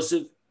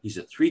explosive. He's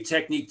a 3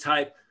 technique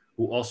type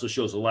who also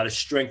shows a lot of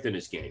strength in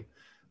his game.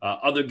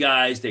 Other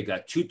guys, they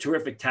got 2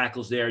 terrific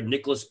tackles there,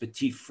 Nicholas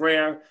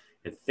Petit-Frere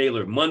and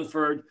Thaler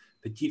Munford.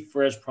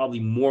 Petit-Frere is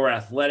probably more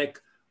athletic.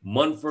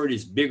 Munford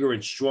is bigger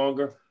and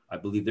stronger. I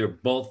believe they're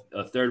both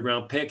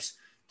third-round picks.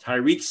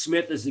 Tyreek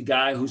Smith is the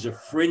guy who's a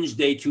fringe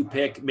day 2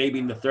 pick, maybe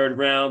in the third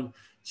round,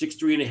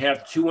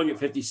 6'3.5",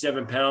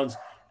 257 pounds,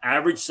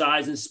 average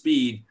size and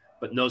speed,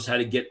 but knows how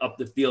to get up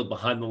the field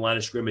behind the line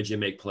of scrimmage and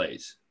make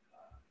plays.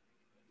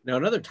 Now,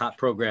 another top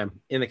program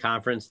in the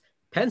conference,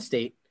 Penn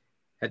State,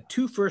 had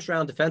 2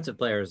 first-round defensive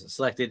players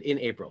selected in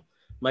April,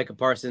 Micah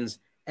Parsons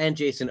and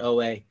Jason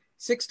Owe.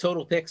 6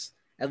 total picks,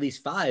 at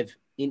least 5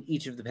 in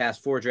each of the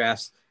past 4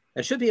 drafts,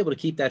 and should be able to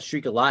keep that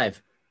streak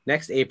alive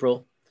next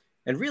April.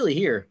 And really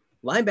here,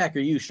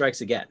 linebacker U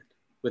strikes again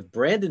with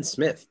Brandon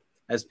Smith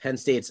as Penn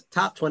State's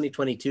top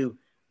 2022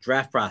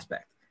 draft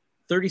prospect.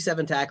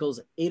 37 tackles,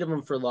 8 of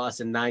them for loss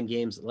in 9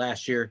 games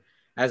last year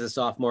as a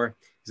sophomore.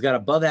 He's got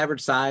above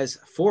average size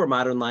for a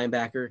modern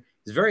linebacker.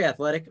 He's very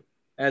athletic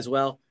as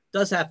well.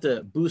 Does have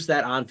to boost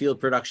that on-field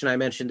production. I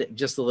mentioned it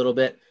just a little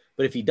bit,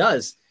 but if he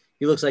does,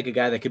 he looks like a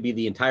guy that could be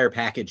the entire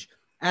package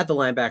at the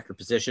linebacker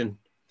position.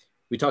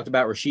 We talked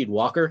about Rasheed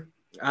Walker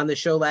on the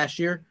show last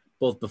year,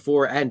 both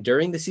before and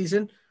during the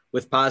season,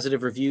 with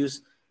positive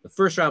reviews. The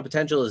first round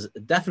potential is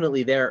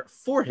definitely there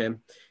for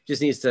him.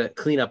 Just needs to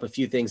clean up a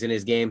few things in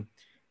his game.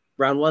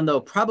 Round 1, though,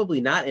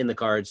 probably not in the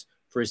cards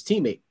for his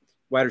teammate,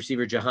 wide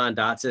receiver Jahan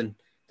Dotson.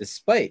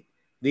 despite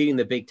leading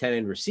the Big Ten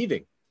in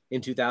receiving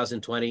in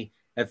 2020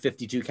 at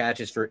 52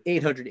 catches for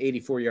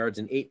 884 yards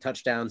and 8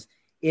 touchdowns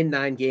in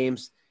 9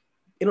 games.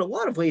 In a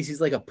lot of ways, he's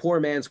like a poor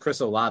man's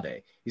Chris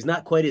Olave. He's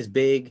not quite as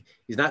big.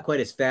 He's not quite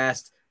as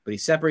fast, but he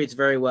separates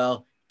very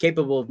well,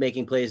 capable of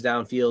making plays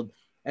downfield,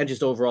 and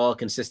just overall a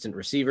consistent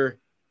receiver.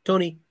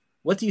 Tony,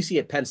 what do you see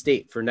at Penn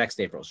State for next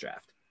April's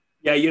draft?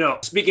 Yeah,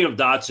 speaking of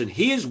Dotson,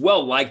 he is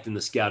well liked in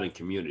the scouting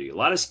community. A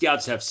lot of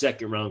scouts have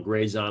second-round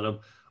grades on him.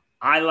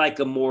 I like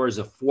him more as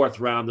a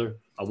fourth-rounder.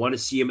 I want to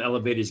see him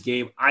elevate his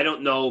game. I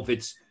don't know if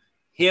it's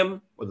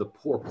him or the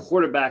poor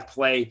quarterback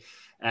play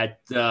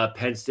at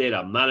Penn State.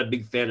 I'm not a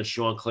big fan of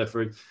Sean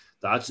Clifford.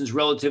 Dotson's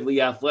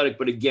relatively athletic,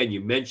 but again,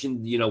 you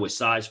mentioned, with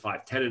size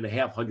 5'10 and a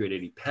half,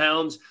 180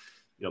 pounds.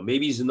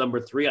 Maybe he's a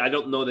number 3. I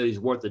don't know that he's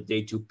worth a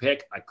day 2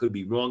 pick. I could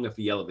be wrong if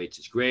he elevates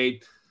his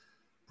grade.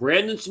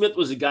 Brandon Smith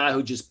was a guy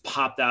who just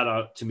popped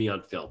out to me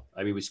on film. I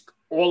mean, he was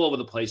all over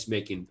the place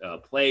making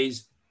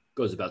plays.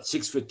 Goes about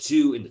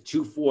 6'2" in the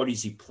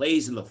 240s. He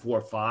plays in the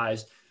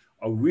 4.5s.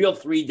 A real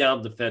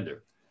 3-down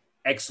defender.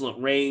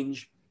 Excellent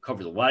range.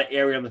 Covers a lot of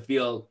area on the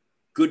field.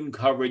 Good in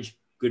coverage.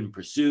 Good in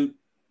pursuit.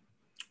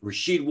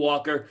 Rasheed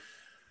Walker.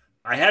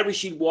 I had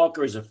Rasheed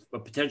Walker as a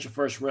potential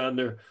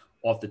first-rounder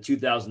off the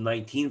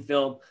 2019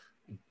 film.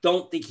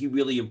 Don't think he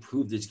really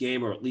improved his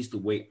game, or at least the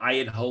way I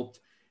had hoped.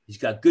 He's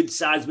got good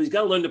size, but he's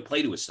got to learn to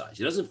play to his size.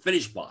 He doesn't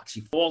finish blocks.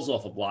 He falls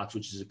off of blocks,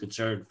 which is a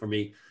concern for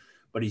me.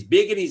 But he's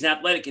big and he's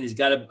athletic and he's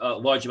got a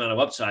large amount of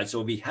upside.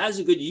 So if he has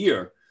a good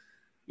year,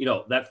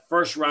 that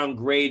first-round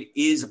grade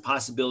is a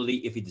possibility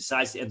if he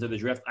decides to enter the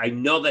draft. I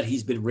know that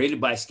he's been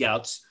rated by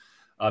scouts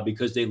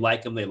because they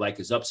like him. They like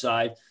his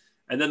upside.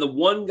 And then the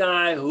one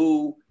guy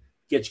who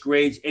gets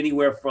grades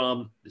anywhere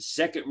from the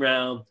 2nd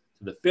round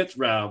to the 5th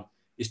round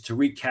is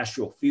Tariq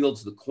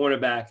Castro-Fields, the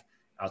cornerback.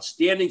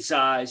 Outstanding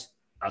size,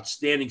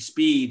 outstanding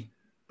speed,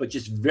 but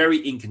just very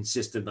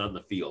inconsistent on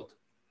the field.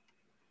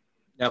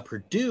 Now,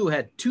 Purdue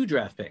had 2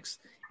 draft picks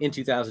in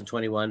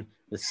 2021,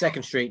 the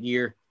 2nd straight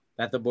year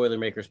that the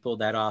Boilermakers pulled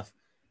that off.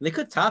 And they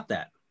could top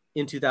that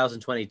in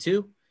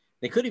 2022.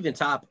 They could even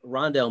top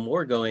Rondell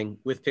Moore going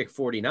with pick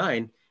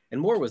 49.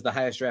 And Moore was the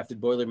highest drafted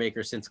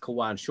Boilermaker since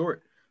Kawan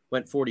Short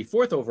went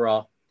 44th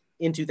overall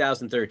in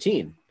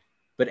 2013.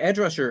 But edge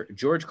rusher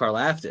George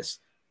Karlaftis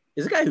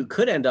is a guy who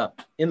could end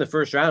up in the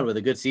 1st round with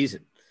a good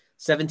season.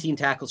 17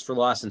 tackles for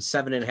loss and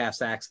 7.5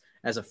 sacks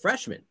as a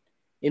freshman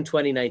in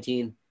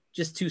 2019.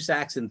 Just 2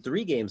 sacks in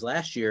 3 games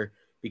last year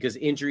because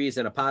injuries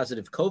and a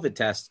positive COVID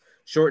test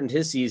shortened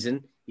his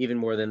season even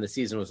more than the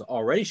season was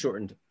already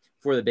shortened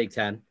for the Big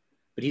Ten.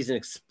 But he's an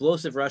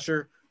explosive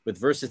rusher with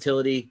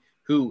versatility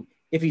who,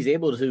 if he's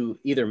able to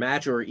either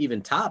match or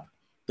even top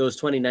those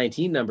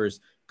 2019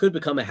 numbers, could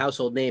become a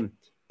household name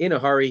in a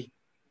hurry.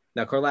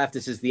 Now,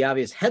 Karlaftis is the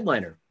obvious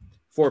headliner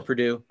for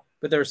Purdue,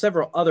 but there are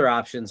several other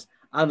options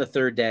on the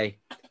 3rd day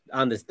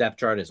on this depth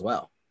chart as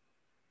well.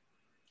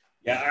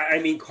 Yeah, I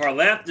mean,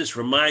 Karlaftis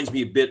reminds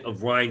me a bit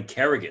of Ryan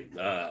Kerrigan,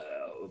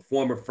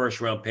 former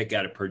 1st-round pick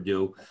out of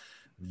Purdue.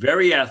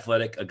 Very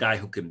athletic, a guy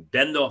who can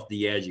bend off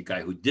the edge, a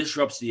guy who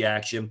disrupts the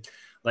action.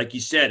 Like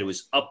you said, it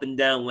was up and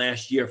down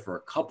last year for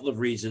a couple of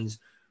reasons,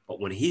 but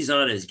when he's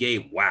on his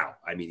game, wow.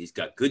 I mean, he's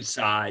got good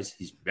size.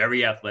 He's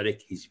very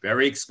athletic. He's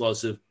very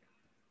explosive.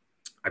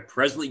 I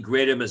presently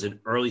grade him as an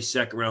early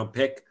 2nd-round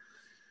pick,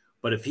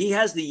 but if he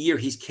has the year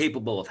he's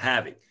capable of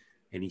having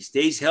and he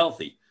stays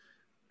healthy,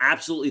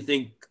 absolutely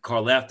think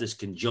Karlaftis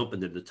can jump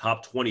into the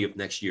top 20 of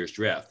next year's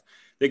draft.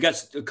 They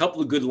got a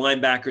couple of good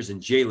linebackers in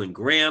Jalen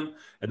Graham,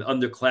 an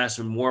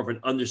underclassman, more of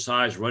an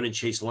undersized run and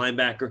chase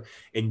linebacker,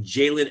 and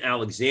Jalen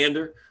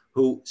Alexander,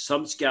 who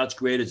some scouts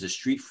grade as a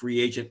street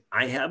free agent.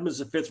 I have him as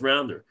a 5th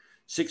rounder,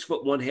 6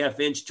 foot 1/2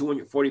 inch,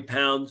 240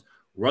 pounds,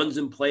 runs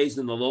and plays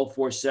in the low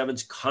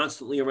 4.7s,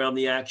 constantly around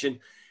the action.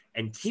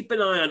 And keep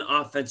an eye on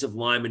offensive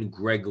lineman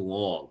Greg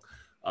Long.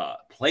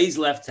 Plays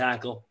left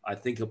tackle. I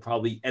think he'll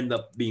probably end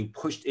up being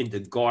pushed into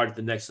guard at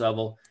the next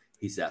level.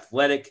 He's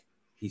athletic.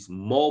 He's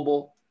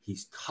mobile.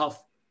 He's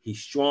tough.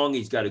 He's strong.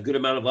 He's got a good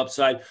amount of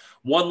upside.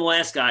 One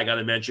last guy I got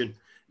to mention,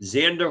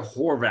 Xander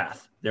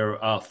Horvath, their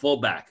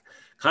fullback.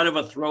 Kind of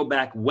a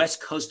throwback,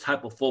 West Coast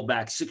type of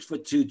fullback,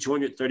 6'2",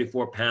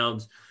 234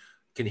 pounds,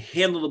 can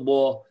handle the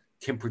ball,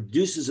 can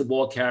produce as a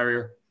ball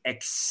carrier,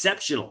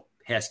 exceptional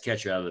pass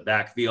catcher out of the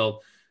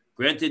backfield.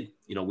 Granted,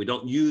 we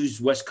don't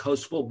use West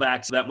Coast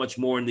fullbacks that much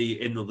more in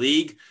the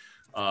league,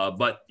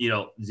 but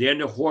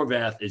Xander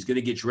Horvath is going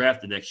to get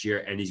drafted next year,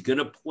 and he's going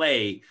to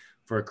play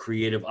for a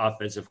creative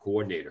offensive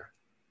coordinator.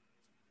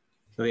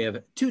 So we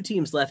have 2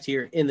 teams left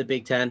here in the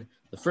Big Ten.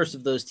 The first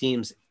of those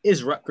teams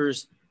is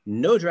Rutgers.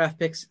 No draft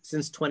picks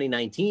since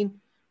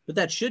 2019, but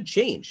that should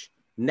change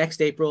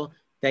next April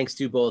thanks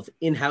to both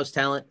in-house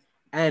talent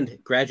and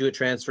graduate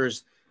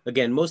transfers.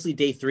 Again, mostly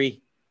day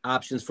 3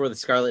 options for the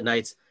Scarlet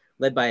Knights,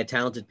 led by a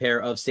talented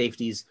pair of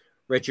safeties,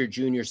 redshirt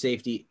junior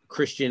safety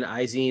Christian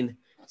Eisine,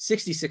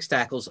 66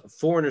 tackles,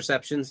 4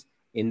 interceptions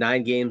in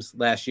 9 games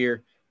last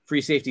year,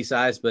 free safety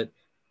size, but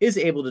is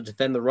able to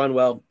defend the run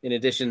well in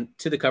addition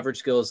to the coverage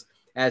skills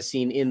as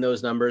seen in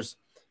those numbers.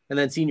 And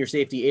then senior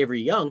safety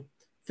Avery Young,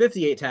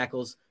 58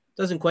 tackles,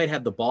 doesn't quite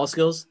have the ball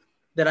skills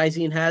that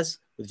Izine has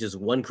with just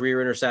one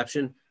career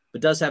interception,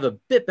 but does have a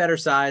bit better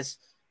size.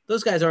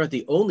 Those guys aren't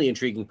the only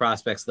intriguing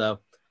prospects, though,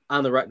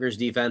 on the Rutgers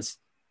defense.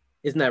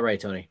 Isn't that right,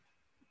 Tony?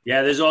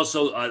 Yeah, there's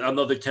also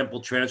another Temple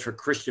transfer,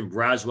 Christian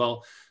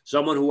Braswell,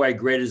 someone who I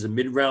graded as a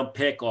mid-round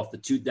pick off the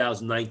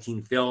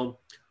 2019 film,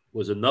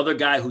 was another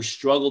guy who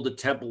struggled at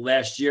Temple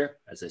last year.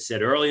 As I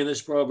said early in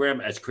this program,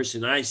 as Chris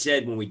and I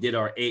said when we did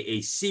our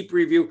AAC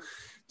preview,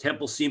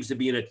 Temple seems to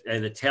be in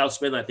a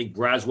tailspin. I think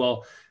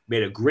Braswell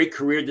made a great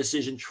career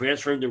decision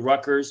transferring to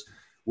Rutgers,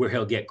 where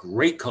he'll get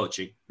great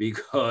coaching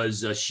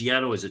because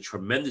Schiano is a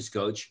tremendous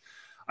coach.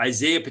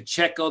 Isaiah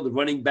Pacheco, the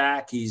running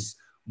back, he's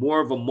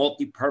more of a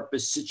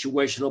multi-purpose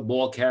situational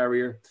ball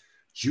carrier.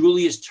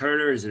 Julius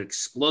Turner is an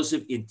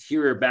explosive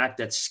interior back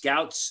that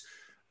scouts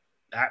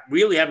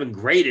really haven't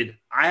graded.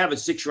 I have a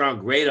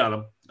 6-round grade on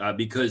him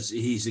because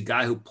he's a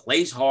guy who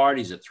plays hard.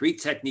 He's a 3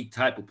 technique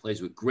type who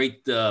plays with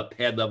great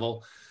pad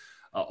level.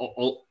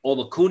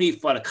 Olakuni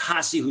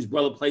Fatukasi, whose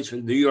brother plays for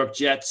the New York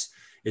Jets,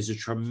 is a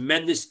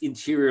tremendous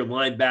interior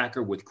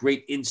linebacker with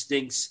great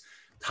instincts.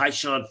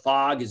 Tyshawn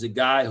Fogg is a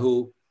guy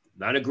who,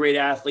 not a great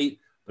athlete,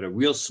 but a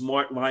real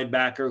smart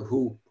linebacker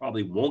who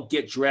probably won't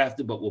get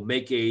drafted, but will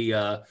make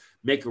a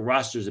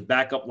roster as a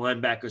backup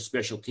linebacker,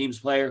 special teams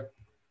player.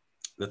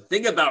 The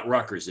thing about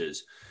Rutgers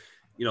is,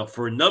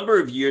 for a number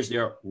of years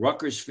there,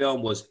 Rutgers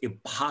film was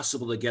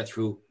impossible to get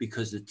through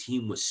because the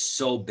team was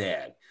so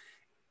bad.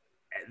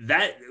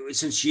 That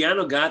since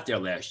Schiano got there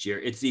last year,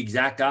 it's the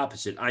exact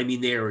opposite. I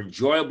mean, they are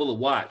enjoyable to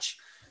watch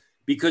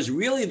because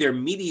really they're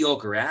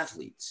mediocre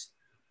athletes,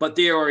 but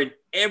they are in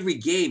every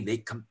game. They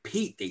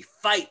compete, they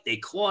fight, they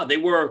claw. They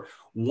were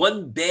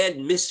one bad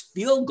missed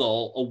field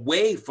goal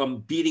away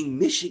from beating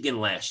Michigan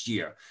last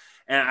year.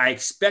 And I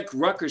expect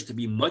Rutgers to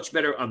be much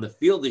better on the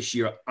field this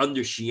year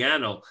under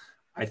Schiano.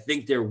 I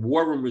think their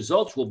war room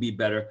results will be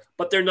better,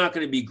 but they're not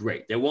going to be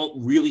great. They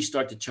won't really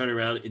start to turn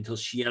around until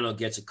Schiano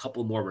gets a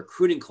couple more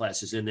recruiting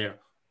classes in there,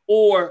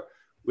 or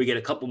we get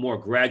a couple more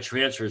grad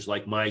transfers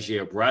like Maje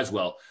or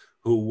Braswell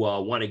who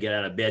want to get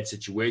out of bad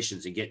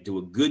situations and get into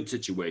a good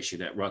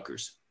situation at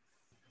Rutgers.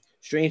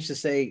 Strange to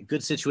say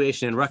good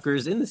situation in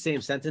Rutgers in the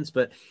same sentence,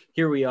 but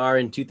here we are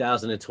in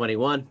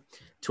 2021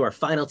 to our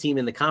final team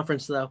in the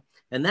conference, though,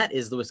 and that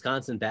is the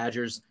Wisconsin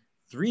Badgers.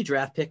 3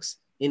 draft picks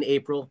in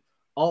April,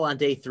 all on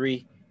day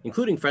 3,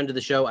 including friend of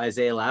the show,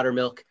 Isaiah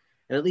Loudermilk,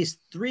 and at least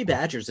 3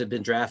 Badgers have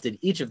been drafted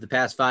each of the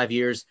past 5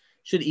 years,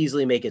 should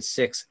easily make it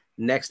 6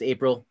 next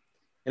April.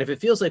 And if it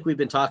feels like we've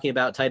been talking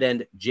about tight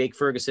end Jake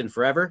Ferguson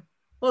forever,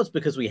 well, it's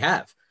because we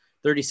have.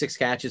 36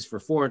 catches for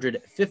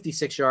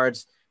 456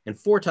 yards and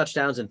 4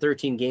 touchdowns in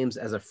 13 games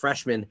as a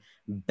freshman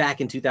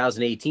back in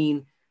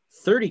 2018,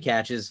 30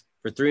 catches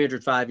for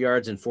 305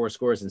 yards and 4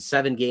 scores in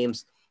 7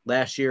 games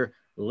last year,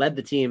 led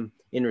the team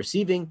in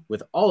receiving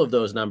with all of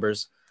those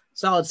numbers.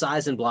 Solid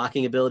size and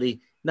blocking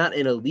ability, not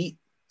an elite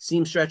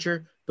seam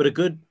stretcher, but a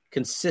good,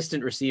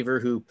 consistent receiver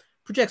who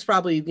projects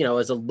probably,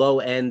 as a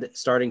low-end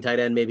starting tight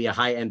end, maybe a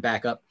high-end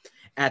backup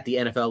at the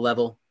NFL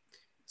level.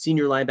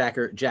 Senior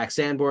linebacker Jack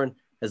Sanborn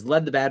has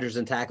led the Badgers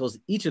in tackles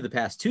each of the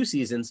past 2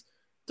 seasons.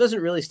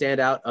 Doesn't really stand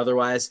out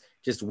otherwise,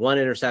 just 1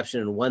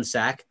 interception and 1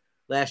 sack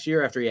last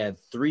year after he had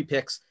 3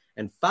 picks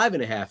and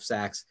 5.5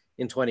 sacks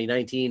in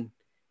 2019.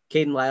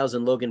 Caden Lyles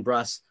and Logan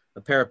Bruss,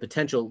 a pair of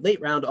potential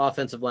late-round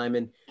offensive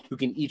linemen who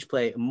can each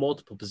play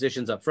multiple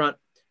positions up front.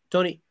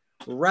 Tony,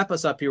 wrap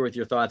us up here with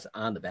your thoughts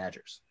on the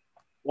Badgers.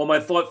 Well, my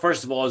thought,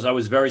 first of all, is I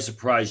was very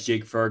surprised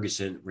Jake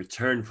Ferguson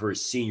returned for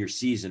his senior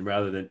season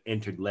rather than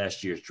entered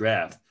last year's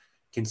draft,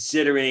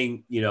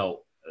 considering,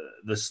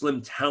 the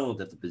slim talent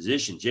at the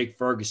position. Jake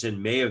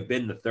Ferguson may have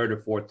been the 3rd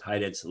or 4th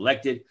tight end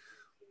selected,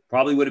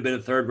 probably would have been a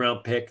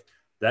 3rd-round pick.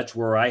 That's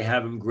where I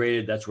have him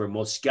graded. That's where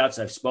most scouts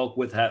I've spoke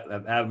with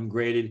have him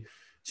graded.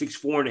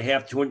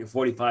 6'4.5",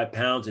 245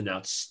 pounds, an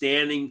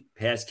outstanding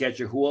pass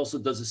catcher who also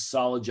does a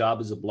solid job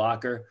as a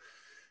blocker.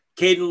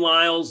 Caden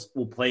Lyles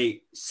will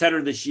play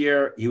center this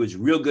year. He was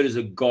real good as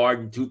a guard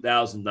in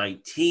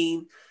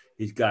 2019.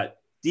 He's got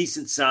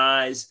decent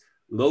size.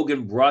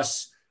 Logan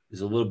Bruss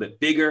is a little bit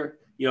bigger.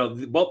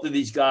 Both of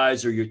these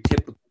guys are your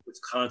typical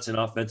Wisconsin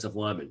offensive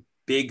linemen.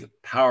 Big,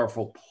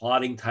 powerful,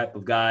 plotting type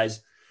of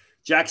guys.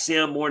 Jack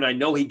Sanborn, I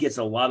know he gets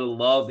a lot of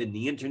love in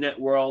the internet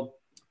world.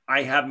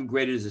 I have him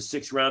graded as a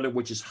 6th-rounder,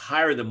 which is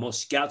higher than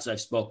most scouts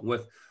I've spoken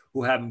with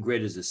who have him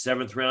graded as a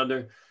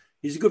 7th-rounder.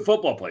 He's a good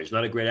football player. He's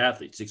not a great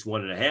athlete.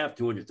 6'1.5",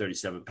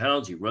 237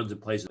 pounds. He runs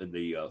and plays in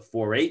the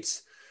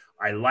 4.8s.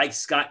 I like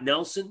Scott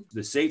Nelson,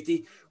 the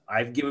safety.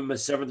 I've given him a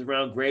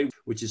 7th-round grade,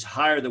 which is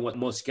higher than what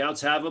most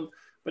scouts have him.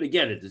 But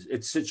again, it's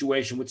a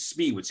situation with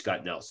speed with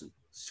Scott Nelson.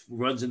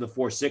 Runs in the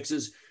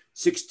 4.6s,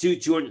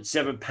 6'2",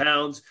 207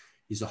 pounds.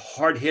 He's a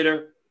hard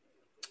hitter,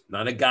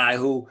 not a guy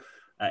who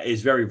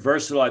is very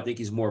versatile. I think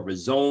he's more of a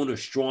zone or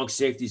strong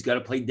safety. He's got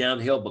to play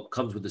downhill, but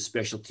comes with a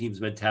special teams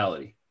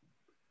mentality.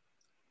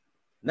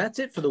 And that's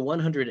it for the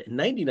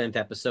 199th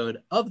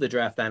episode of The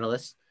Draft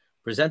Analysts,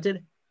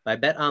 presented by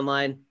Bet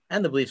Online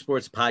and the Believe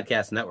Sports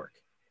Podcast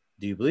Network.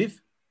 Do you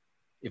believe?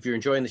 If you're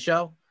enjoying the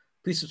show,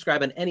 Please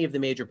subscribe on any of the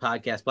major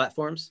podcast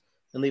platforms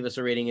and leave us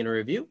a rating and a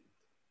review.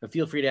 And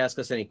feel free to ask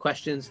us any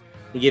questions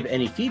and give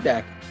any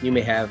feedback you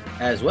may have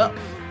as well.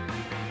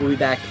 We'll be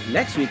back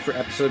next week for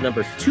episode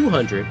number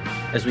 200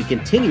 as we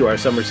continue our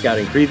summer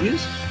scouting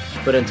previews.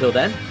 But until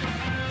then,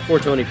 for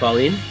Tony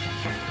Pauline,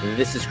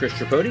 this is Chris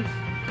Tripodi.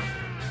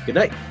 Good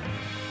night.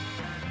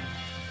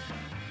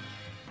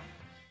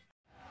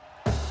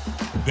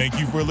 Thank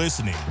you for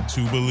listening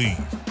to Believe.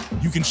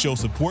 You can show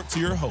support to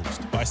your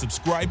host by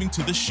subscribing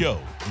to the show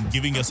and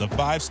giving us a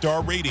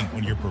 5-star rating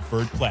on your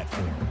preferred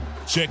platform.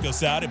 Check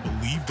us out at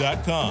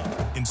Believe.com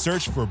and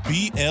search for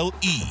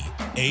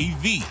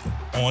BLEAV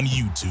on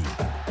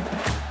YouTube.